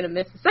like, he's going to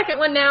miss the second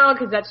one now,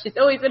 because that's just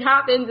always what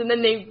happens, and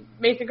then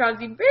Mason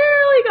Crosby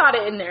barely got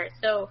it in there,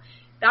 so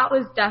that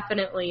was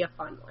definitely a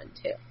fun one,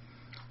 too.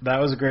 That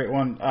was a great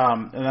one,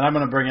 and then I'm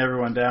going to bring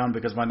everyone down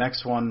because my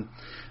next one's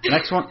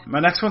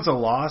a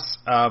loss,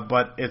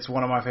 but it's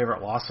one of my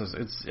favorite losses.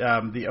 It's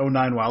the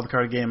 2009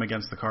 wildcard game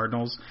against the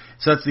Cardinals.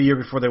 So that's the year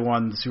before they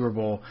won the Super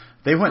Bowl.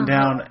 They went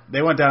down.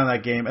 They went down in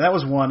that game, and that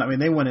was one. I mean,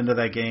 they went into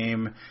that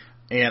game,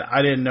 and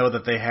I didn't know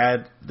that they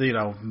had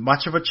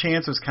much of a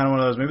chance. It was kind of one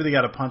of those. Maybe they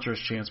got a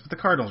puncher's chance, but the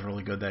Cardinals were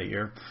really good that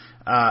year.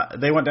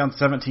 They went down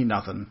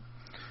 17-0,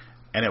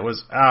 and it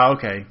was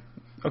okay.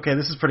 Okay,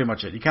 this is pretty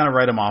much it. You kind of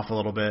write them off a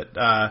little bit.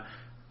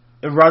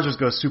 Rodgers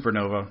goes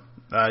supernova.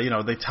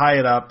 They tie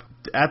it up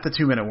at the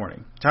 2-minute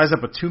warning. Ties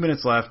up with 2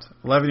 minutes left.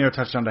 11-yard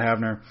touchdown to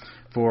Havner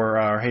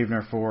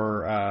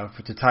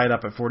to tie it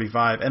up at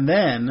 45. And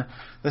then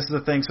this is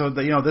the thing. So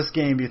this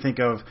game, you think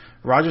of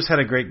Rodgers had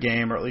a great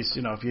game, or at least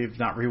if you've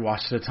not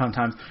rewatched it a ton of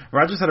times,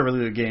 Rodgers had a really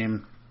good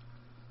game.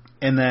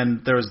 And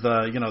then there was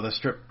the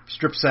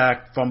strip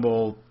sack,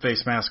 fumble,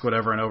 face mask,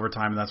 whatever in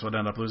overtime, and that's what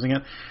ended up losing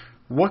it.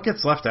 What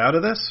gets left out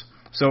of this?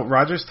 So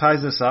Rodgers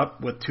ties this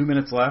up with 2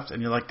 minutes left,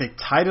 and you're like, they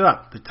tied it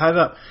up, but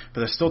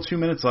there's still 2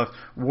 minutes left.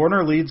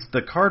 Warner leads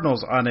the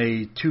Cardinals on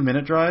a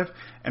 2-minute drive,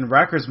 and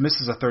Rackers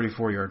misses a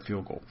 34-yard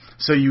field goal.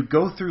 So you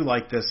go through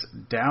like this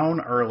down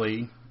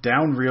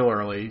real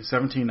early,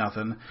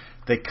 17-0.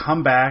 They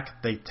come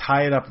back, they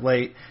tie it up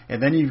late,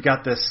 and then you've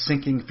got this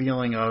sinking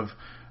feeling of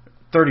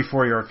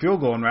 34-yard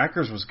field goal, and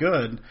Rackers was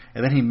good,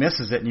 and then he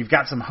misses it, and you've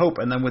got some hope,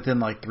 and then within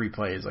like 3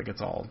 plays, like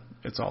it's all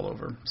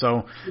over.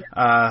 So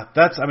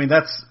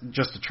that's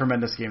just a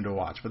tremendous game to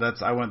watch.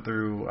 But I went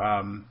through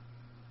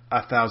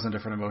 1,000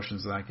 different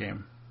emotions in that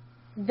game.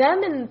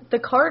 Them and the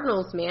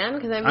Cardinals, man,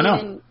 because I know.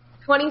 In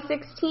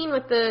 2016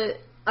 with the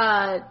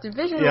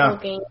divisional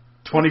game.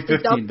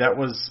 2015. That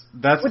was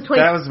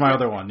my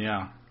other one.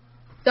 Yeah.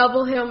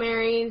 Double Hail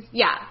Marys.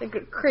 Yeah,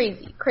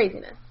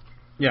 craziness.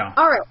 Yeah.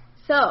 All right.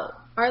 So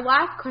our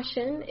last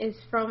question is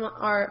from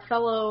our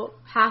fellow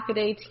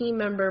Pack-A-Day team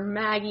member,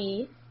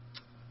 Maggie.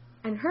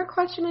 And her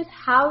question is,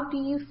 how do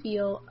you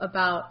feel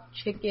about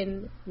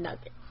chicken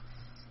nuggets?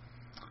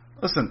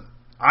 Listen,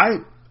 I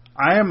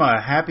am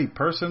a happy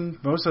person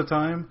most of the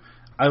time.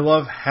 I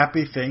love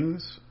happy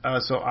things,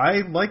 so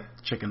I like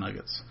chicken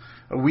nuggets.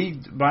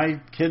 My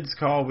kids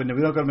we don't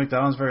go to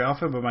McDonald's very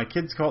often, but my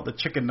kids call it the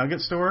chicken nugget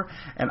store,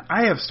 and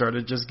I have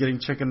started just getting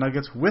chicken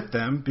nuggets with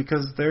them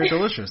because they're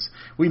delicious.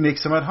 We make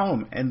them at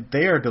home, and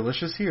they are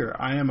delicious here.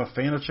 I am a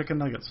fan of chicken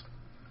nuggets.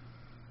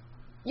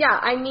 Yeah,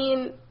 I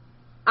mean,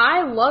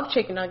 I love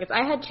chicken nuggets.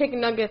 I had chicken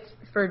nuggets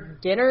for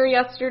dinner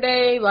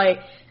yesterday. Like,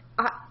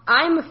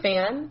 I'm a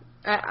fan.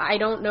 I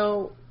don't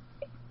know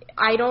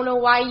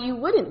why you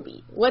wouldn't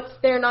be. What's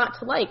there not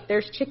to like?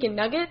 There's chicken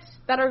nuggets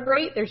that are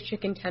great. There's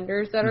chicken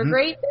tenders that are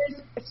great.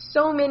 There's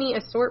so many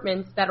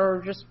assortments that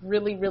are just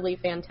really, really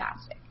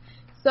fantastic.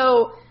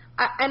 So,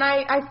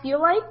 I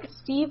feel like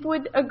Steve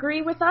would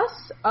agree with us.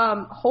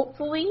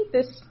 Hopefully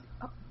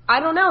I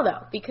don't know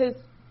though, because,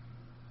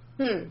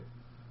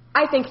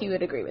 I think he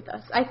would agree with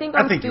us. I think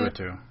you would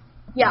too.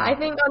 Yeah, I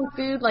think on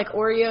food like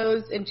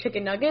Oreos and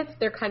chicken nuggets,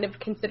 they're kind of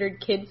considered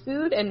kid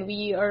food, and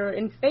we are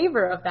in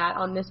favor of that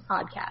on this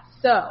podcast.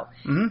 So,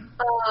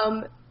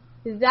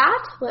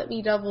 let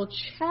me double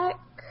check.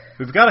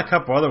 We've got a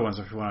couple other ones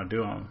if you want to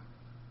do them.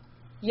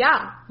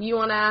 Yeah, you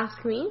want to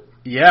ask me?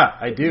 Yeah,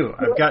 I do.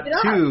 We've got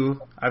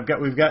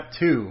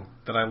two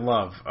that I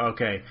love.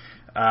 Okay,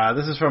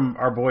 this is from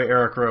our boy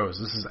Eric Rose.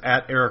 This is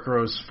at Eric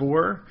Rose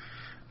 4.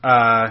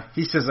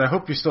 He says, I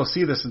hope you still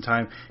see this in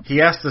time.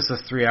 He asked us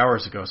 3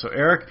 hours ago. So,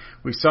 Eric,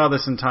 we saw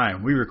this in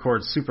time. We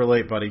record super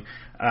late, buddy.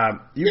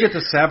 You get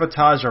to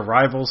sabotage a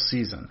rival's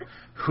season.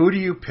 Who do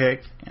you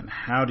pick, and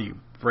how do you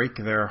break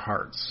their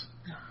hearts?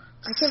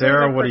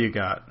 Sarah, what do you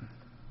got?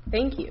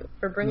 Thank you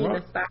for bringing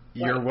this back.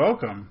 You're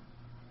welcome.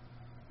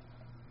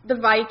 The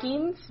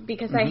Vikings,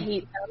 because I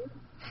hate them.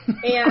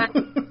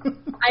 And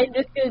I'm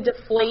just going to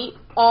deflate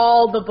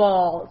all the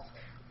balls.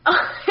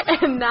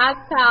 And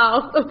that's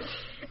how...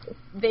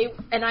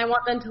 I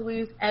want them to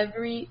lose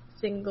every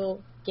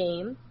single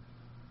game.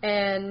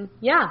 And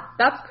yeah,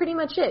 that's pretty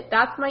much it.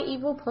 That's my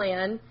evil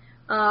plan.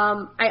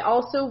 I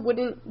also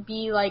wouldn't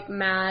be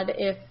mad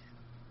if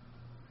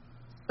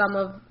some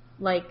of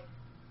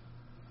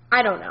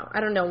I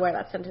don't know where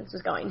that sentence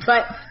was going,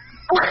 but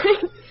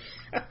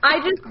I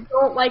just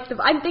don't like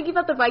I'm thinking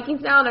about the Vikings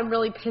now and I'm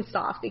really pissed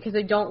off because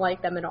I don't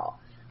like them at all.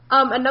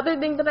 Another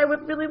thing that I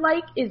would really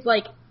like is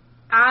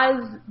as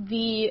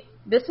the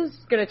this is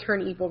going to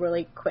turn evil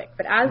really quick.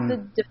 But as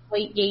the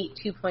Deflategate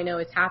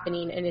 2.0 is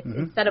happening and it's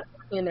instead of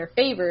working in their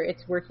favor,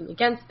 it's working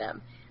against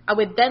them, I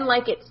would then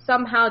like it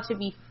somehow to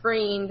be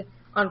framed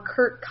on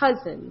Kirk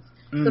Cousins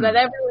so that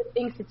everyone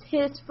thinks it's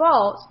his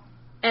fault,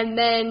 and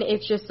then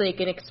it's just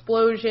like an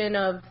explosion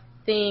of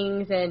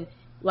things and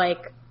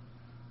like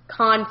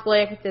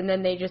conflict, and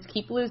then they just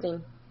keep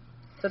losing.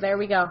 So there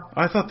we go.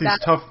 I thought these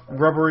tough,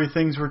 rubbery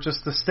things were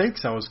just the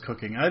steaks I was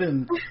cooking.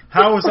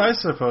 How was I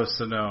supposed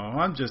to know?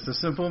 I'm just a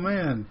simple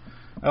man.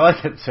 I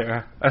like it,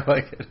 Sarah. I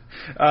like it.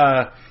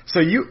 So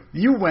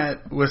you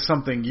went with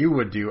something you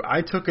would do.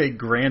 I took a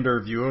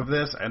grander view of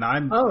this, and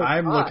I'm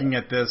looking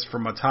at this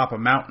from atop a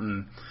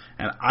mountain,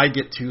 and I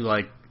get to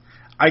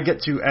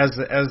as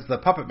the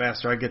puppet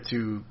master, I get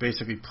to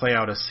basically play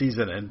out a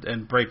season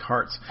and break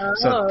hearts.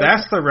 So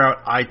that's the route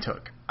I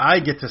took. I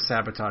get to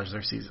sabotage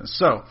their season.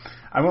 So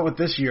I went with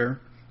this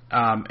year,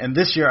 and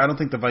this year I don't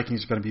think the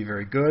Vikings are going to be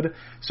very good.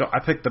 So I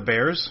picked the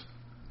Bears.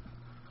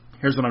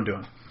 Here's what I'm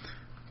doing.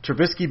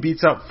 Trubisky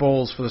beats out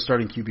Foles for the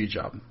starting QB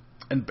job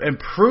and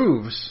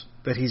proves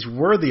that he's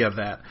worthy of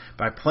that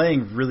by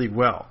playing really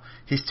well.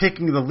 He's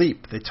taking the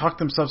leap. They talked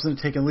themselves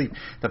into taking the leap.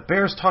 The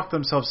Bears talked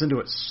themselves into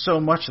it so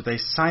much that they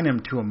signed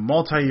him to a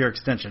multi-year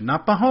extension.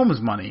 Not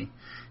Mahomes money.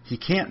 He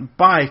can't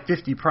buy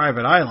 50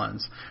 private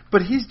islands,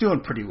 but he's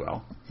doing pretty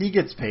well. He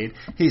gets paid.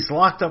 He's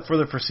locked up for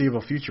the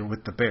foreseeable future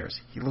with the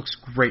Bears. He looks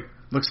great.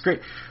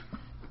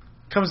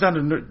 Comes down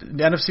to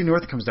the NFC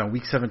North, comes down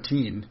week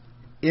 17.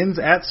 Ends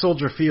at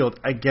Soldier Field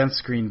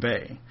against Green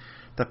Bay.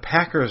 The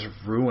Packers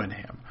ruin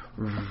him.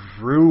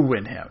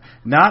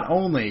 Not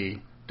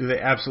only do they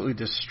absolutely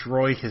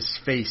destroy his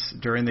face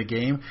during the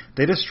game,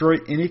 they destroy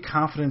any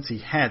confidence he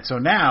had. So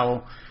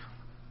now,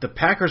 the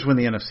Packers win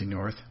the NFC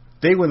North.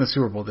 They win the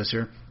Super Bowl this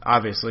year,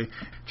 obviously.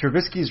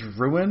 Trubisky's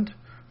ruined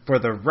for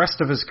the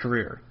rest of his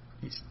career.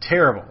 He's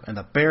terrible, and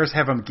the Bears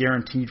have him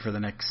guaranteed for the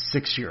next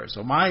 6 years.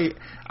 So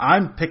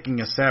I'm picking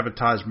a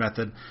sabotage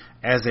method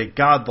as a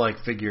godlike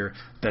figure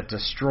that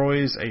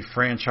destroys a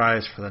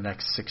franchise for the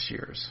next 6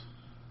 years.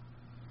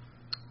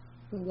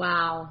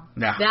 Wow.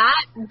 Yeah.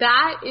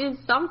 That is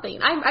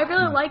something. I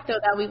really like, though,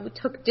 that we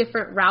took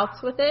different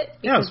routes with it.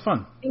 Yeah, it was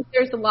fun. I think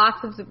there's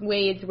lots of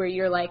ways where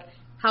you're like,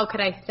 how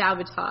could I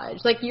sabotage?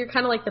 Like, you're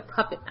kind of like the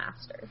puppet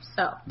master.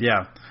 So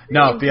yeah.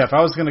 No, if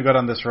I was going to go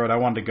down this road, I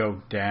wanted to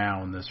go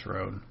down this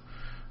road.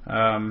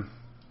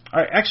 All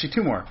right, actually,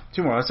 two more.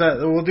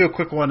 We'll do a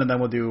quick one, and then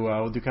we'll do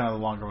kind of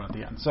the longer one at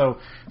the end. So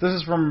this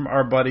is from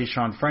our buddy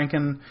Sean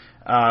Franken.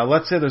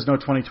 Let's say there's no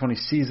 2020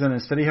 season.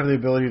 Instead, you have the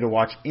ability to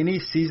watch any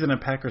season in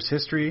Packers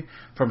history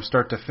from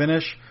start to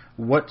finish.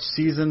 What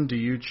season do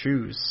you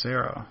choose,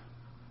 Sarah?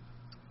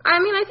 I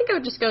mean, I think I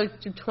would just go to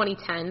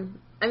 2010.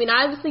 I mean,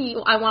 obviously,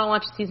 I want to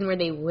watch a season where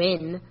they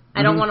win.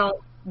 I don't want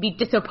to be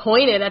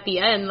disappointed at the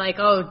end, like,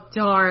 oh,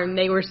 darn,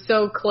 they were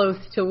so close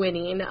to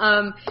winning.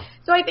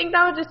 So I think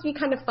that would just be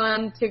kind of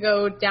fun to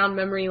go down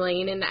memory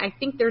lane. And I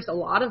think there's a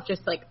lot of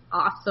just, like,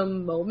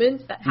 awesome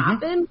moments that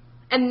happen.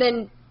 And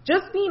then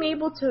just being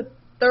able to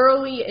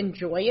thoroughly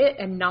enjoy it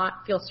and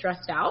not feel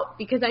stressed out,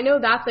 because I know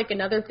that's like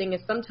another thing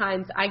is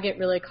sometimes I get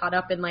really caught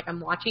up in like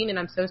I'm watching and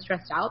I'm so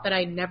stressed out that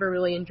I never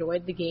really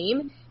enjoyed the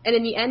game, and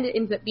in the end it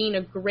ends up being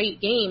a great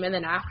game, and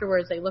then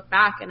afterwards I look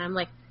back and I'm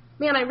like,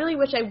 man, I really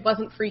wish I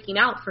wasn't freaking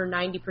out for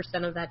 90%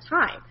 of that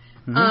time.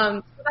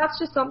 So that's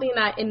just something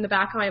that in the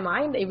back of my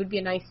mind, it would be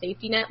a nice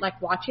safety net,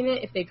 like watching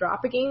it, if they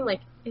drop a game,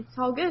 like it's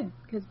all good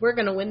because we're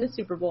going to win the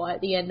Super Bowl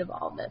at the end of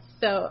all this.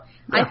 So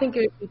I think it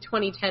would be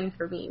 2010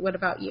 for me. What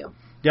about you?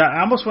 Yeah, I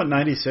almost went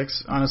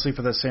 96, honestly,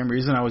 for the same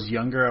reason. I was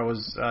younger. I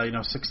was,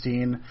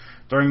 16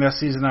 during that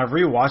season. I've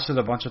rewatched it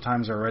a bunch of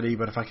times already,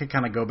 but if I could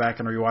kind of go back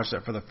and rewatch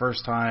that for the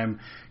first time,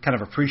 kind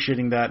of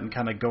appreciating that and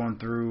kind of going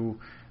through,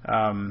 whether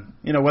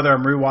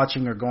I'm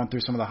rewatching or going through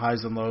some of the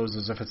highs and lows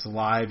as if it's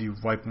live,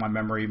 you've wiped my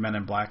memory, Men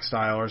in Black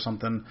style or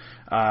something.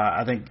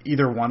 I think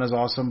either one is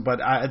awesome, but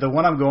the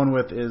one I'm going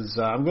with is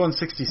I'm going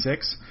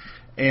 66,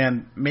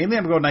 and mainly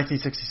I'm going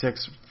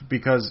 1966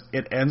 because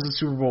it ends in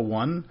Super Bowl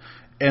I.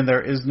 And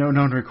there is no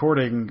known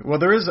recording. Well,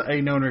 there is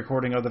a known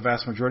recording of the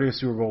vast majority of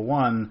Super Bowl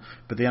I,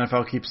 but the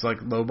NFL keeps like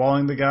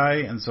lowballing the guy,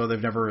 and so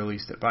they've never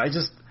released it. But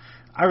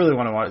I really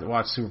want to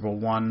watch Super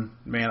Bowl I.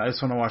 Man, I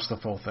just want to watch the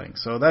full thing.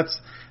 So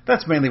that's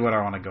mainly what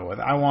I want to go with.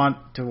 I want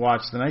to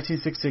watch the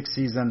 1966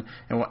 season,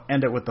 and we'll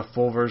end it with the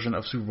full version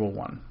of Super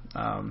Bowl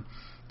I.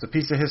 It's a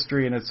piece of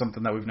history, and it's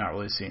something that we've not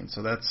really seen.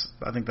 So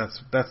I think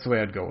that's the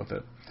way I'd go with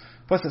it.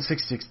 Plus, the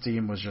 66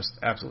 team was just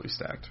absolutely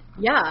stacked.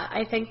 Yeah,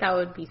 I think that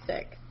would be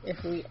sick.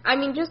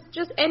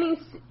 Just any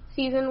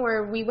season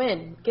where we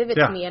win, give it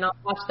to me and I'll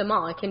watch them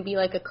all. It can be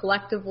like a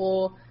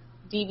collectible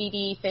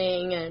DVD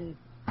thing, and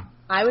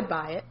I would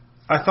buy it.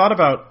 So. I thought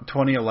about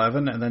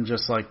 2011 and then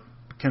just like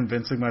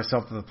convincing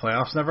myself that the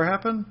playoffs never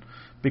happened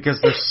because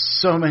there's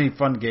so many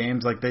fun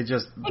games. Like they're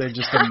just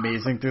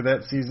amazing through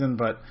that season.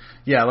 But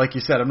yeah, like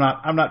you said,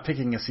 I'm not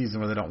picking a season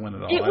where they don't win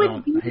at all. It I would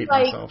don't be hate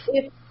like myself.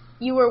 If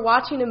you were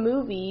watching a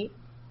movie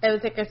it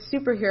was like a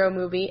superhero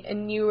movie,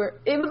 and it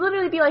would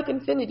literally be like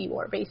Infinity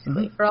War,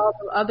 basically, for all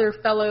the other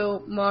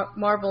fellow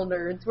Marvel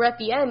nerds, where at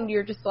the end,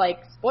 you're just like,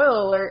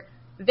 spoiler alert,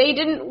 they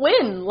didn't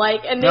win,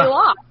 and they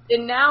lost.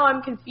 And now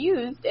I'm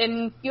confused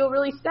and feel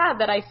really sad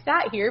that I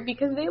sat here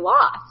because they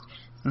lost.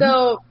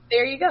 So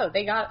there you go.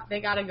 They got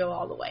to go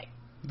all the way.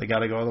 They got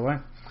to go all the way.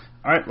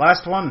 All right,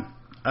 last one.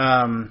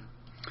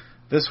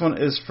 This one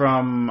is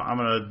from I'm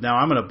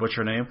gonna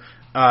butcher name.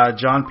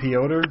 John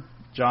Piotr.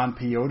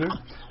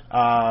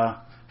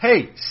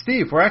 Hey,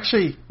 Steve,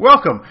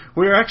 welcome.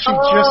 We're actually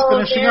just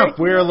finishing up.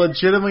 We're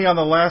legitimately on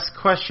the last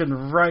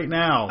question right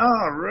now.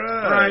 All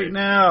right. Right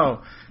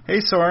now.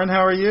 Hey, Soren,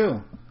 how are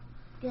you?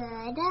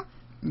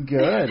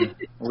 Good.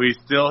 We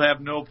still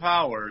have no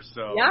power,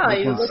 so yeah,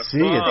 you can see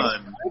it.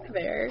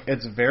 There.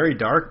 It's very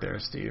dark there,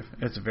 Steve.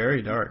 It's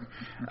very dark.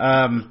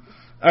 All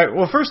right.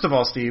 Well, first of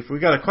all, Steve, we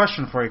got a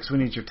question for you because we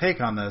need your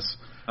take on this.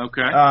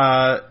 Okay.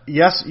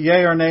 Yes,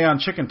 yay or nay on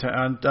chicken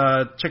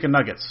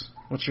nuggets?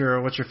 What's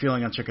your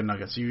feeling on chicken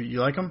nuggets? You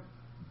like them?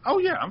 Oh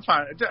yeah, I'm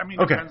fine. I mean,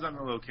 it depends on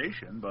the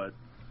location, but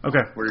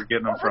where you're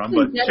getting them from.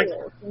 But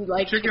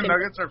chicken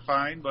nuggets are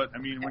fine. But I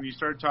mean, when you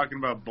start talking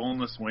about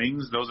boneless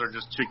wings, those are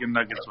just chicken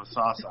nuggets with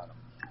sauce on them.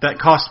 That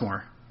cost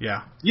more.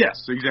 Yeah.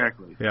 Yes,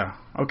 exactly. Yeah.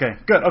 Okay.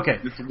 Good. Okay.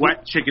 It's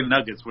wet chicken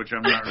nuggets, which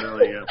I'm not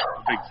really a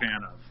big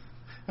fan of.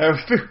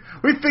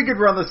 We figured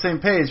we're on the same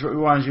page, but we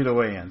wanted you to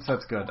weigh in, so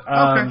that's good.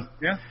 Okay.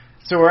 Yeah.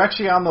 So we're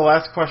actually on the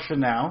last question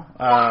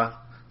now.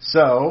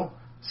 So,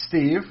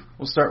 Steve,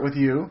 we'll start with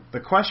you.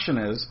 The question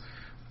is,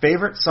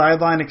 favorite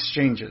sideline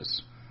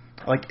exchanges?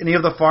 Like any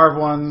of the Favre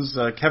ones,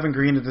 Kevin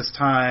Green at this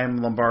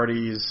time,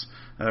 Lombardi's,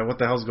 what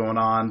the hell's going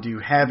on? Do you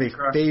have a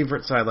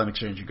favorite sideline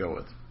exchange you go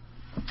with?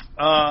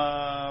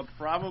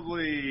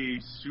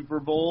 Probably Super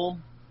Bowl,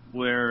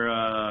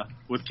 where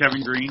with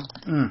Kevin Green.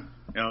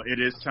 It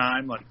is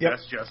time.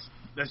 That's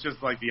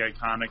just like the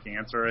iconic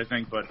answer, I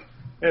think. But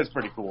it's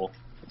pretty cool.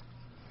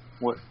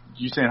 What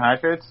you saying? Hi,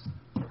 Fitz.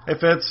 Hey,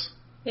 Fitz.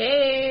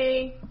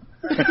 Hey.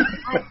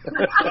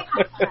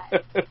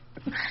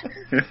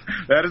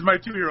 That is my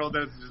 2-year-old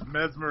that's just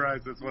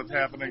mesmerized at what's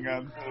happening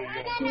on.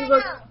 He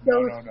looks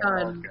so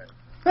stunned.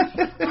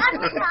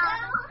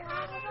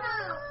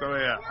 So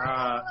yeah,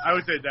 I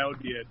would say that would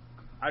be it.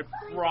 I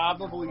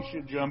probably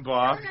should jump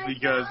off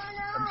because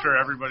I'm sure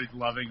everybody's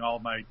loving all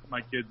my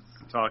kids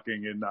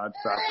talking and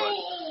nonstop. But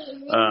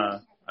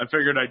I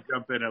figured I'd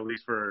jump in at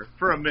least for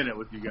a minute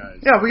with you guys.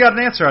 Yeah, we got an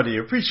answer out of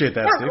you. Appreciate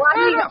that, Steve.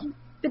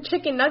 The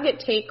chicken nugget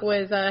take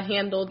was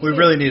handled. We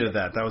really needed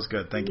that. That was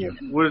good. Thank you.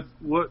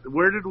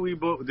 Where did we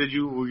both? Did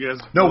you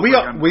guys? No, we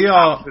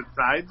all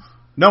sides.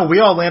 No, we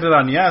all landed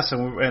on yes,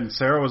 and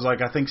Sarah was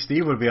like, I think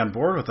Steve would be on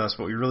board with us,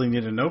 but we really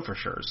need to know for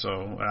sure.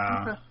 So,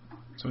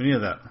 so we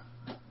needed that.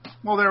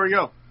 Well, there we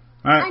go.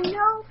 All right.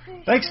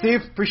 Thanks,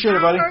 Steve. Appreciate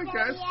it, buddy. All right,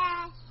 guys.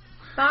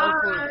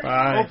 Bye.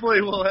 Bye.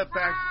 Hopefully we'll have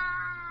back.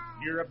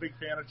 You're a big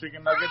fan of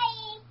chicken nuggets?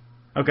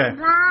 Okay.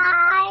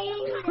 Bye.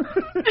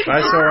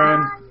 Bye,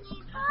 Soren.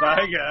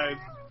 Bye,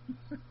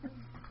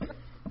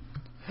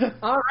 guys.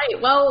 All right.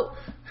 Well,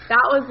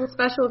 that was a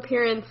special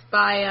appearance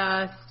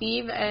by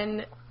Steve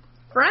and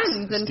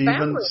friends and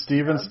family.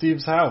 Steve and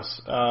Steve's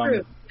house.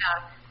 True. Yeah.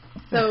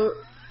 So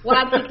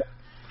glad to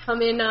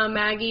come in,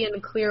 Maggie,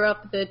 and clear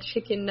up the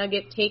chicken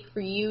nugget take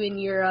for you and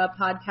your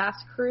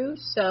podcast crew.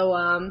 So,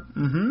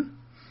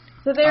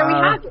 so there we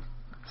have it.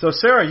 So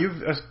Sarah,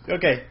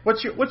 okay.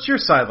 What's your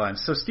sideline?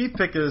 So Steve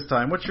picked it this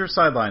time. What's your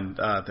sideline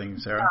thing,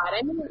 Sarah? God,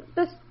 I mean,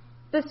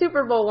 the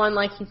Super Bowl one,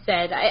 like he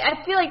said,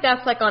 I feel like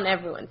that's like on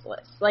everyone's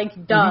list. Like,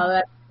 that's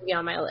gonna be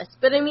on my list.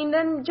 But I mean,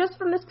 then just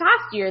from this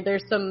past year,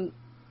 there's some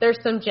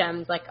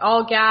gems. Like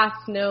all gas,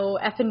 no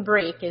effing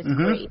break is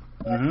great.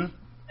 So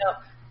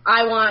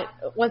I want,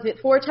 was it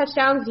 4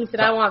 touchdowns? And he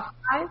said I want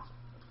 5.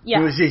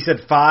 Yeah. He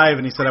said 5,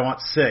 and he said I want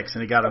 6,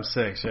 and he got him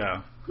 6.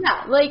 Yeah.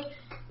 Yeah, like.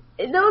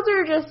 Those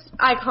are just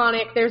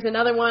iconic. There's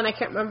another one, I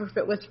can't remember if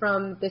it was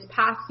from this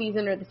past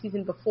season or the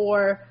season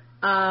before,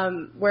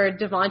 where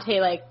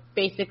Devontae, like,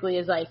 basically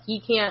is like, he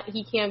can't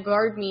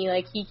guard me,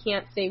 like, he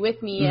can't stay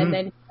with me, and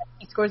then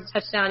he scores a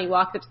touchdown, he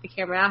walks up to the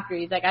camera after,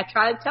 he's like, I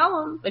tried to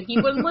tell him, but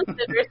he wouldn't listen,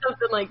 or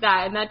something like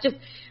that, and that just,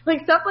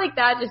 like, stuff like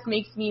that just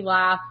makes me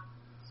laugh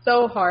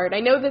so hard.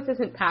 I know this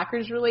isn't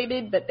Packers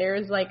related, but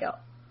there's, like, a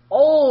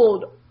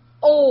old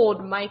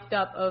mic'd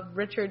up of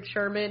Richard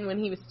Sherman when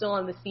he was still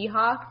on the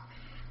Seahawks.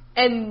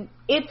 And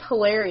it's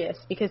hilarious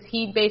because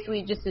he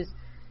basically just is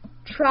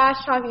trash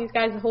talking these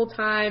guys the whole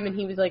time, and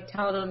he was like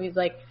telling them, he's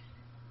like,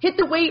 hit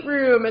the weight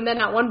room, and then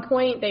at one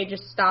point they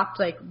just stopped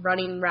like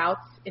running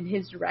routes in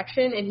his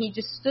direction, and he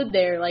just stood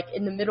there like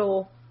in the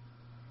middle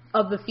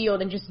of the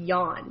field and just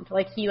yawned,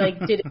 like he like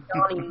did it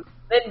yawning.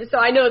 And so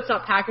I know it's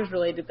not Packers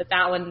related, but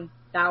that one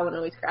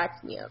always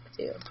cracks me up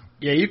too.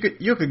 Yeah, you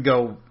could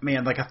go,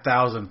 man, like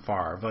 1,000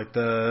 Favre, like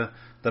the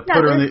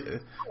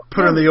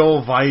put in the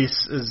old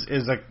Vice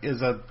is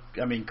a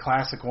I mean,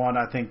 classic one.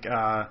 I think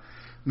there's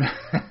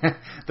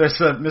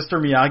Mr.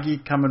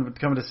 Miyagi coming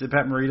to see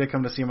Pat Morita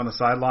coming to see him on the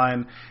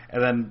sideline,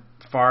 and then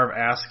Favre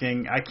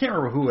asking, I can't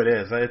remember who it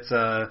is.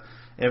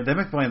 If they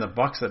might be playing the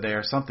Bucks that day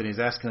or something. He's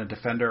asking a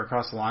defender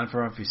across the line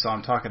from him if he saw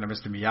him talking to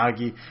Mr.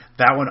 Miyagi.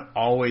 That one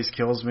always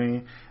kills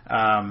me.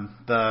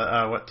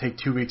 Take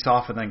 2 weeks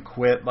off and then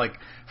quit. Like,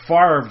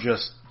 Favre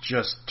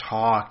just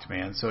talked,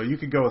 man. So you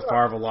could go with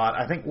Favre a lot.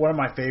 I think one of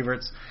my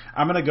favorites,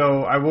 I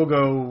will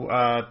go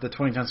the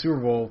 2010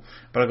 Super Bowl,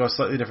 but I'll go a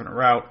slightly different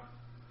route.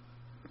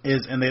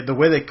 And the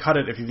way they cut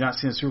it, if you've not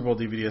seen a Super Bowl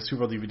DVD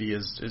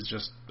is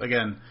just,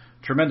 again,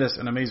 tremendous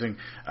and amazing.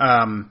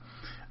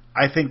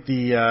 I think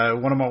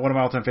one of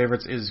my all-time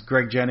favorites is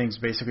Greg Jennings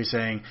basically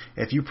saying,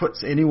 if you put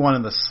anyone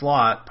in the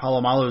slot,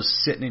 Polamalu's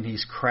sitting and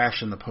he's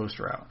crashing the post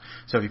route.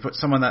 So if you put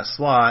someone in that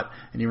slot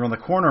and you run the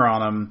corner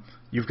on him,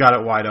 you've got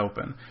it wide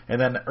open.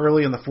 And then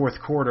early in the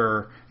fourth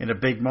quarter, in a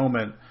big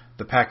moment,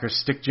 the Packers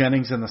stick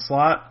Jennings in the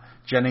slot.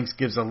 Jennings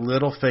gives a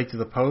little fake to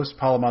the post.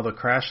 Polamalu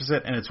crashes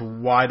it, and it's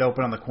wide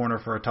open on the corner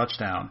for a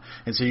touchdown.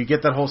 And so you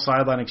get that whole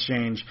sideline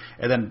exchange,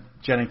 and then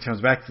Jennings comes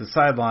back to the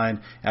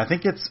sideline. And I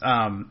think it's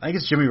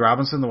Jimmy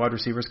Robinson, the wide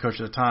receivers coach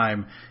at the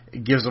time,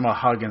 gives him a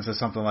hug and says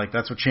something like,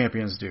 "That's what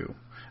champions do."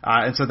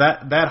 And so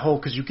that whole,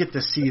 because you get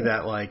to see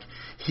that, like,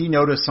 he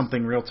noticed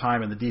something real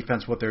time in the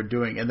defense, what they're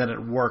doing, and then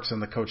it works,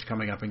 and the coach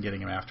coming up and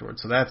getting him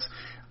afterwards. So that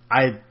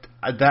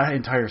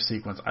entire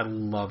sequence, I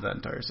love that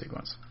entire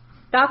sequence.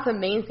 That's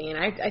amazing.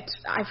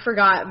 I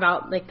forgot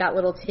about like that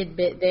little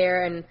tidbit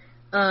there, and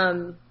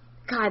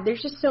God,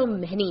 there's just so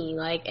many.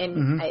 Like,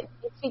 and it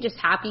makes me just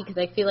happy because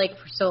I feel like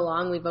for so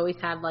long we've always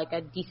had like a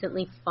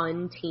decently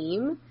fun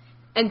team,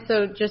 and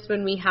so just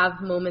when we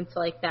have moments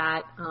like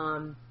that,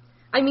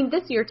 I mean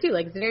this year too,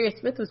 like Zadarius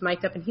Smith was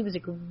mic'd up and he was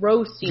like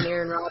roasting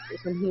Aaron Rodgers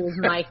when he was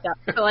mic'd up.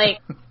 So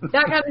like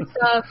that kind of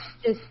stuff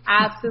just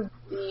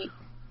absolutely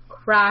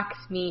cracks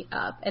me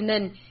up. And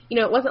then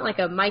it wasn't like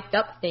a mic'd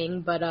up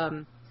thing, but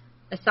a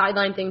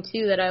sideline thing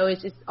too that I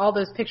always just all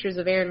those pictures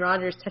of Aaron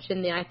Rodgers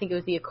touching I think it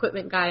was the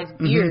equipment guy's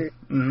beard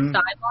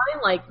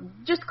sideline, like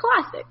just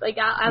classic. Like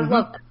I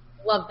love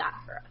that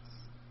for us.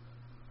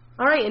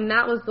 All right, and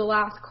that was the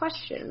last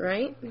question,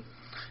 right?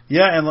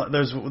 Yeah, and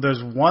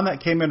there's one that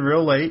came in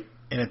real late,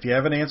 and if you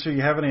have an answer,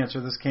 you have an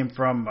answer. This came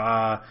from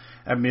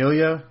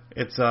Amelia.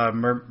 It's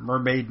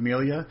Mermaid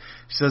Amelia.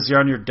 She says, you're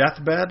on your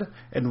deathbed,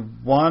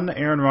 and one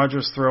Aaron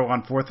Rodgers throw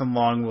on 4th and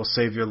long will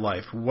save your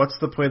life. What's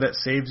the play that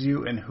saves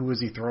you, and who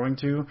is he throwing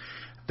to?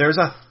 There's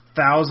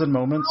 1,000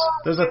 moments.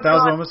 There's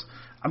 1,000 moments.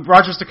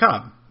 Rodgers to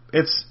Cobb.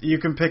 You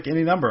can pick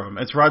any number of them.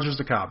 It's Rodgers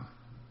to Cobb.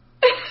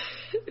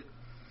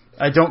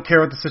 I don't care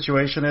what the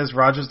situation is.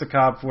 Rodgers to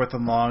Cobb, 4th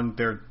and long.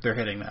 They're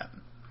hitting that.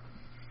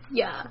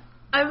 Yeah.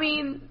 I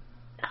mean,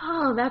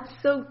 that's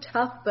so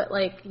tough, but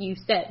like you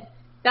said,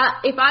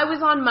 that if I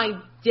was on my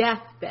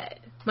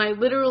deathbed, my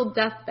literal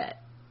deathbed,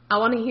 I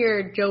want to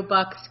hear Joe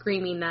Buck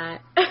screaming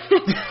that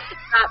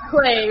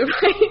play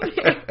right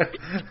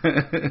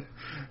there.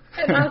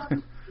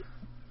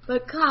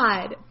 But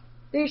God,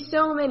 there's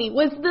so many.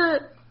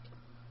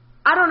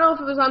 I don't know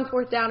if it was on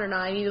 4th down or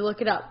not. I need to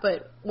look it up.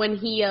 But when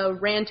he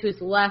ran to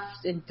his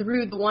left and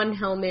threw the one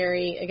Hail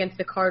Mary against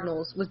the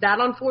Cardinals, was that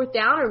on 4th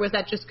down, or was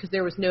that just because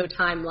there was no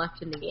time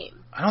left in the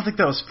game? I don't think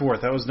that was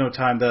 4th. That was no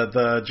time.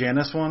 The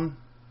Janis one?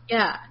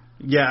 Yeah.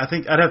 Yeah, I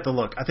think I'd have to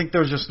look. I think there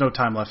was just no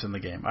time left in the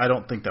game. I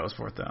don't think that was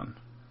 4th down.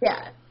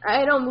 Yeah,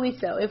 I don't believe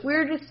so. If we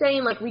were just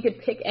saying, like, we could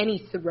pick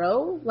any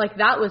throw, like,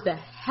 that was a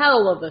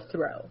hell of a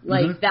throw,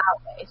 like, that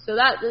way. So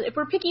that if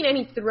we're picking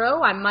any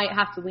throw, I might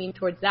have to lean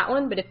towards that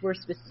one. But if we're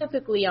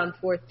specifically on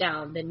 4th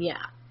down, then,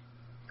 yeah,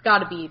 it's got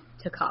to be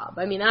to Cobb.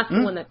 I mean, that's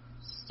the one that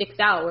sticks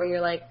out where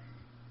you're like,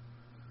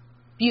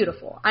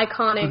 beautiful,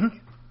 iconic,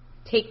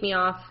 take me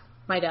off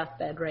my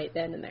deathbed right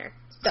then and there.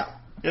 So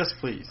yes,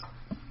 please.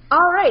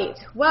 All right.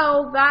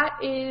 Well, that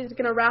is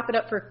going to wrap it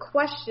up for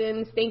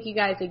questions. Thank you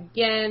guys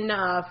again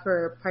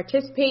for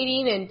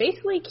participating and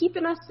basically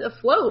keeping us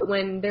afloat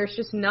when there's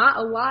just not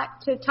a lot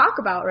to talk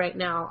about right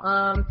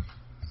now.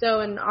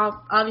 And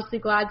obviously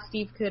glad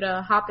Steve could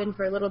hop in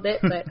for a little bit,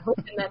 but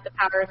hoping that the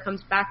power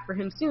comes back for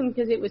him soon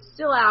because it was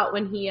still out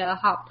when he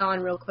hopped on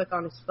real quick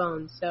on his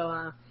phone.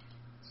 So,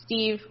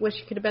 Steve, wish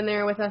you could have been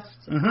there with us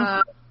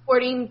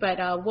recording, but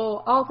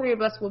all three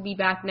of us will be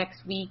back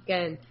next week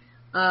and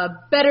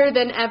better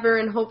than ever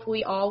and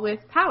hopefully all with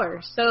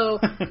power. So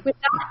with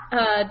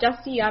that,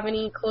 Dusty, you have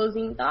any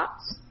closing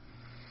thoughts?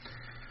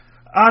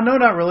 No,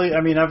 not really. I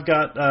mean, I've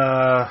got,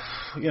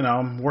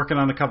 I'm working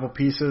on a couple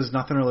pieces.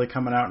 Nothing really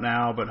coming out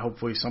now, but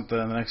hopefully something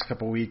in the next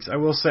couple weeks. I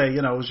will say,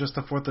 it was just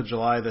the 4th of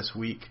July this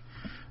week.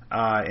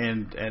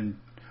 And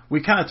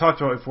we kind of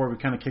talked about it before. We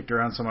kind of kicked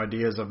around some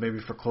ideas of maybe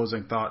for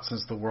closing thoughts,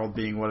 since the world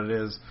being what it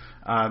is,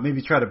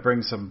 maybe try to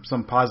bring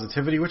some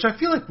positivity, which I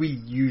feel like we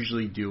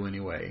usually do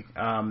anyway.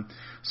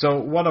 So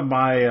one of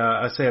my,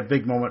 a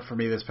big moment for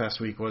me this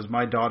past week was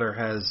my daughter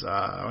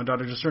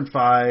just turned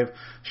 5.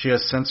 She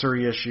has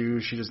sensory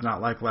issues. She does not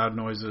like loud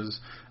noises.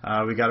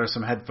 We got her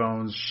some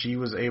headphones. She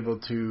was able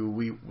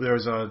to, there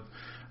was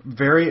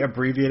very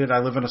abbreviated. I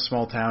live in a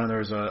small town, and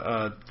there's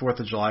a 4th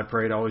of July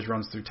parade always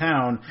runs through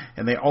town,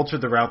 and they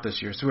altered the route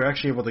this year. So we were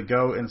actually able to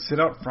go and sit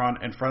up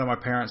front in front of my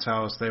parents'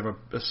 house. They have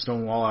a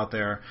stone wall out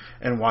there,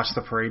 and watch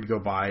the parade go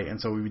by. And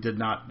so we did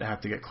not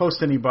have to get close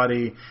to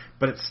anybody,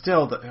 but it's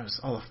still,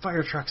 all the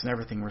fire trucks and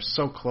everything were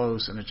so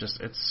close, and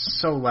it's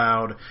so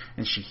loud,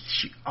 and she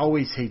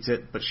always hates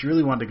it, but she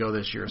really wanted to go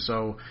this year.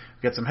 So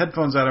we got some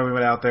headphones on, and we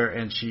went out there,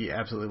 and she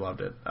absolutely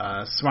loved it,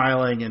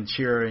 smiling and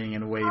cheering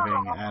and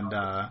waving,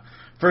 and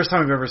first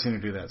time I've ever seen her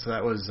do that. So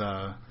that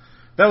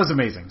was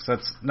amazing. So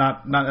that's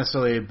not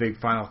necessarily a big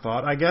final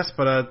thought, I guess,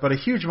 but a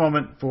huge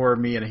moment for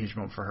me and a huge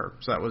moment for her.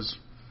 So that was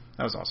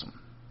awesome.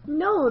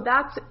 No,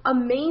 that's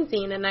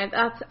amazing, and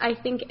I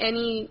think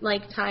any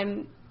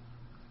time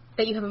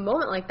that you have a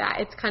moment like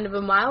that, it's kind of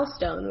a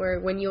milestone where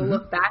when you'll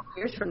look back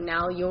years from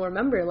now, you'll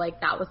remember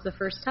that was the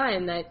first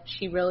time that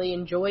she really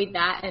enjoyed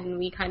that, and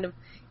we kind of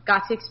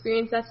got to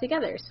experience that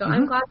together. So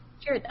I'm glad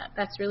you shared that.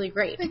 That's really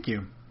great. Thank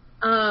you.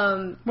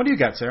 What do you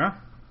got, Sarah?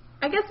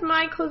 I guess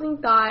my closing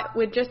thought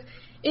would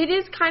it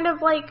is kind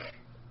of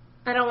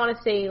I don't want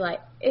to say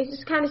it's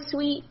just kind of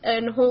sweet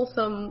and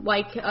wholesome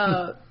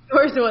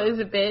yours was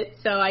a bit.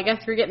 So I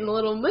guess we're getting a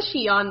little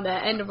mushy on the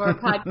end of our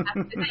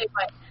podcast today,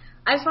 but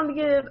I just want to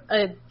give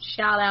a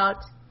shout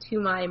out to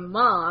my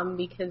mom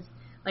because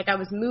I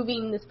was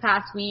moving this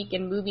past week,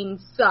 and moving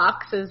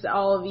sucks, as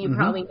all of you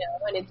probably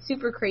know, and it's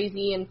super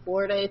crazy in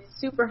Florida. It's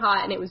super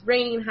hot, and it was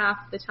raining half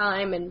the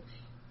time, and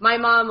my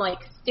mom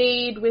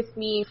stayed with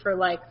me for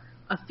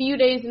a few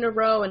days in a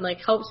row and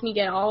helped me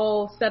get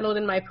all settled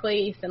in my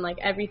place and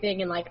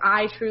everything, and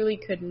I truly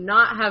could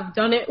not have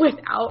done it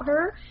without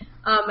her.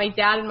 My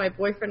dad and my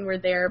boyfriend were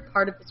there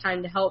part of the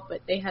time to help,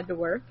 but they had to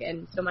work,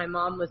 and so my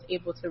mom was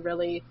able to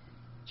really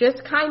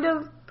just kind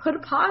of put a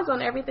pause on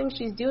everything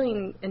she's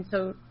doing. And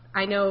so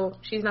I know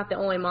she's not the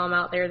only mom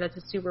out there that's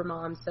a super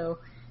mom, so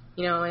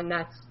and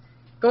that's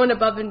going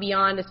above and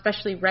beyond,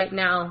 especially right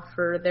now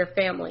for their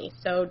family.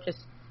 So just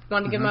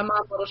want to give my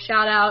mom a little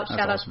shout out.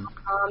 Shout out to the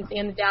moms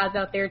and the dads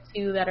out there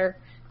too that are,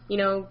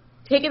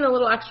 taking a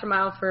little extra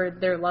mile for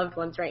their loved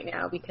ones right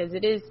now, because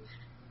it is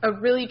a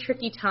really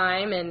tricky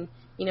time. And,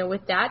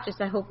 with that,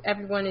 just I hope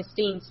everyone is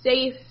staying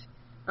safe,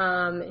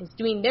 is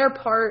doing their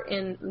part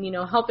in,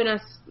 helping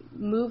us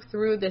move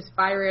through this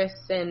virus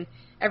and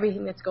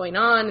everything that's going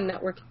on, and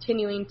that we're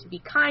continuing to be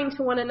kind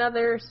to one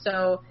another.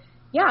 So,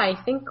 yeah,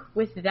 I think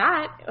with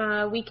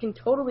that, we can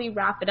totally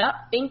wrap it up.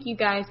 Thank you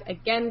guys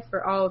again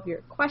for all of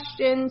your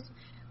questions.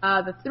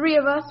 The three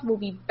of us will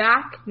be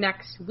back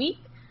next week.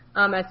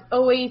 As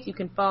always, you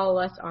can follow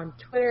us on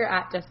Twitter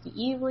at Dusty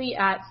Evely,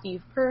 at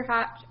Steve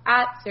Perhatch,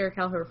 at Sarah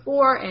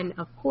Calher4, and,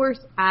 of course,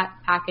 at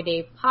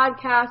Pack-A-Day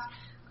Podcast.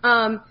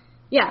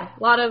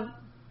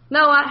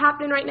 Not a lot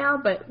happening right now,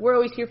 but we're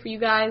always here for you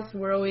guys.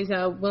 We're always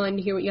willing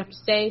to hear what you have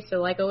to say. So,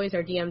 like always,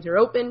 our DMs are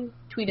open.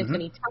 Tweet us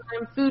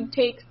anytime. Food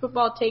takes,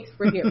 football takes,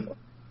 we're here for.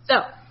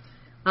 So,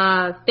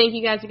 thank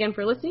you guys again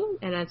for listening.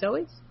 And as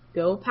always,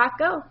 go Pack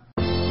Go.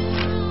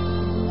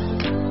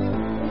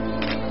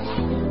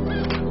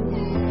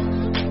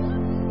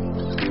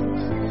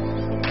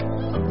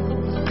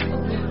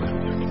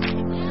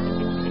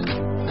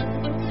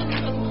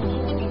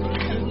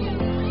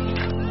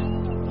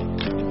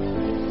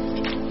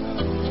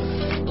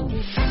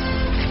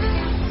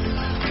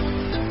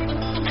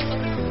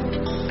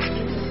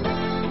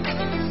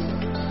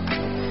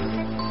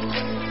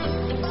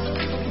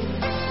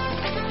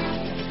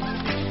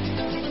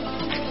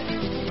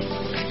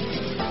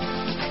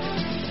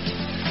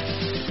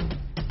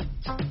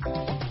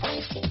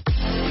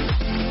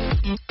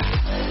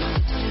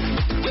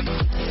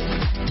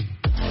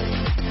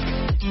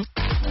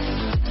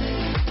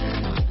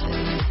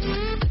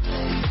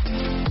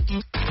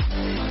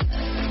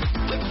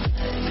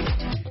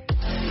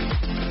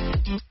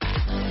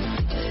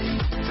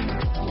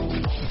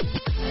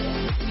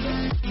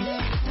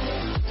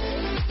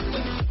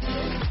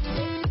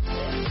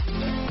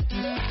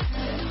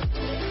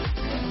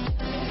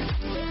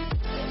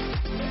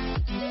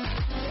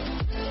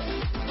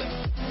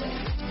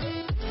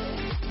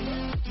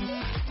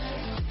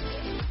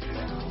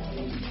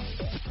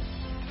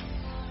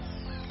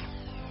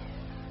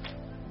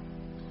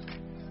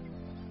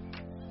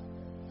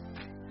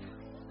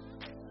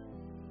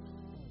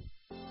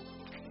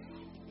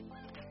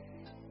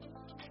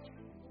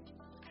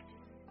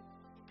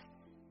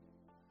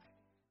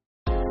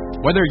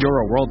 Whether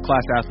you're a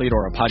world-class athlete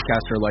or a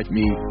podcaster like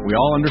me, we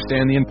all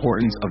understand the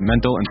importance of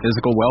mental and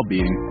physical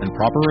well-being and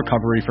proper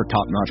recovery for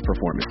top-notch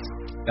performance.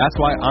 That's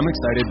why I'm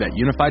excited that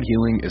Unified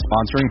Healing is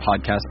sponsoring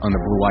podcasts on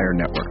the Blue Wire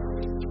Network.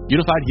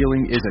 Unified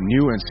Healing is a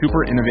new and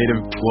super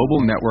innovative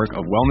global network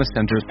of wellness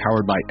centers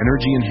powered by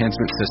Energy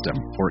Enhancement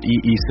System, or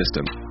EE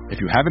System.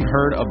 If you haven't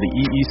heard of the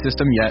EE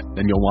System yet,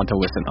 then you'll want to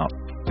listen up.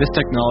 This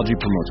technology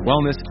promotes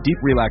wellness, deep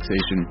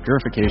relaxation,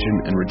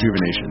 purification, and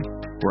rejuvenation.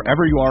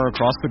 Wherever you are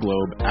across the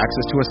globe,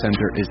 access to a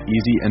center is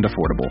easy and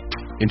affordable.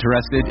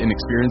 Interested in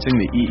experiencing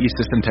the EE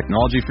System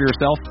technology for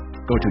yourself?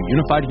 Go to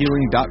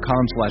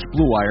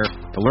unifiedhealing.com/bluewire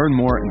to learn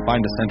more and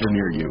find a center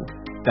near you.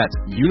 That's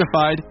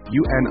unified,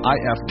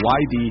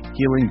 UNIFYD,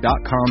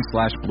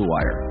 healing.com/Blue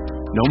Wire.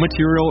 No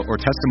material or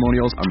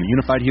testimonials on the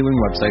Unified Healing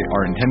website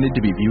are intended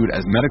to be viewed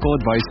as medical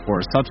advice or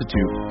a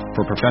substitute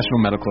for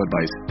professional medical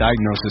advice,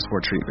 diagnosis,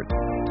 or treatment.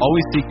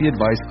 Always seek the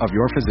advice of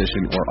your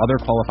physician or other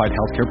qualified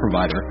healthcare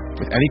provider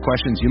with any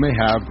questions you may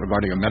have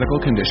regarding a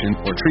medical condition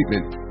or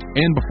treatment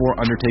and before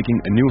undertaking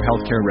a new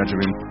healthcare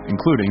regimen,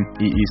 including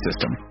EE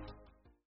system.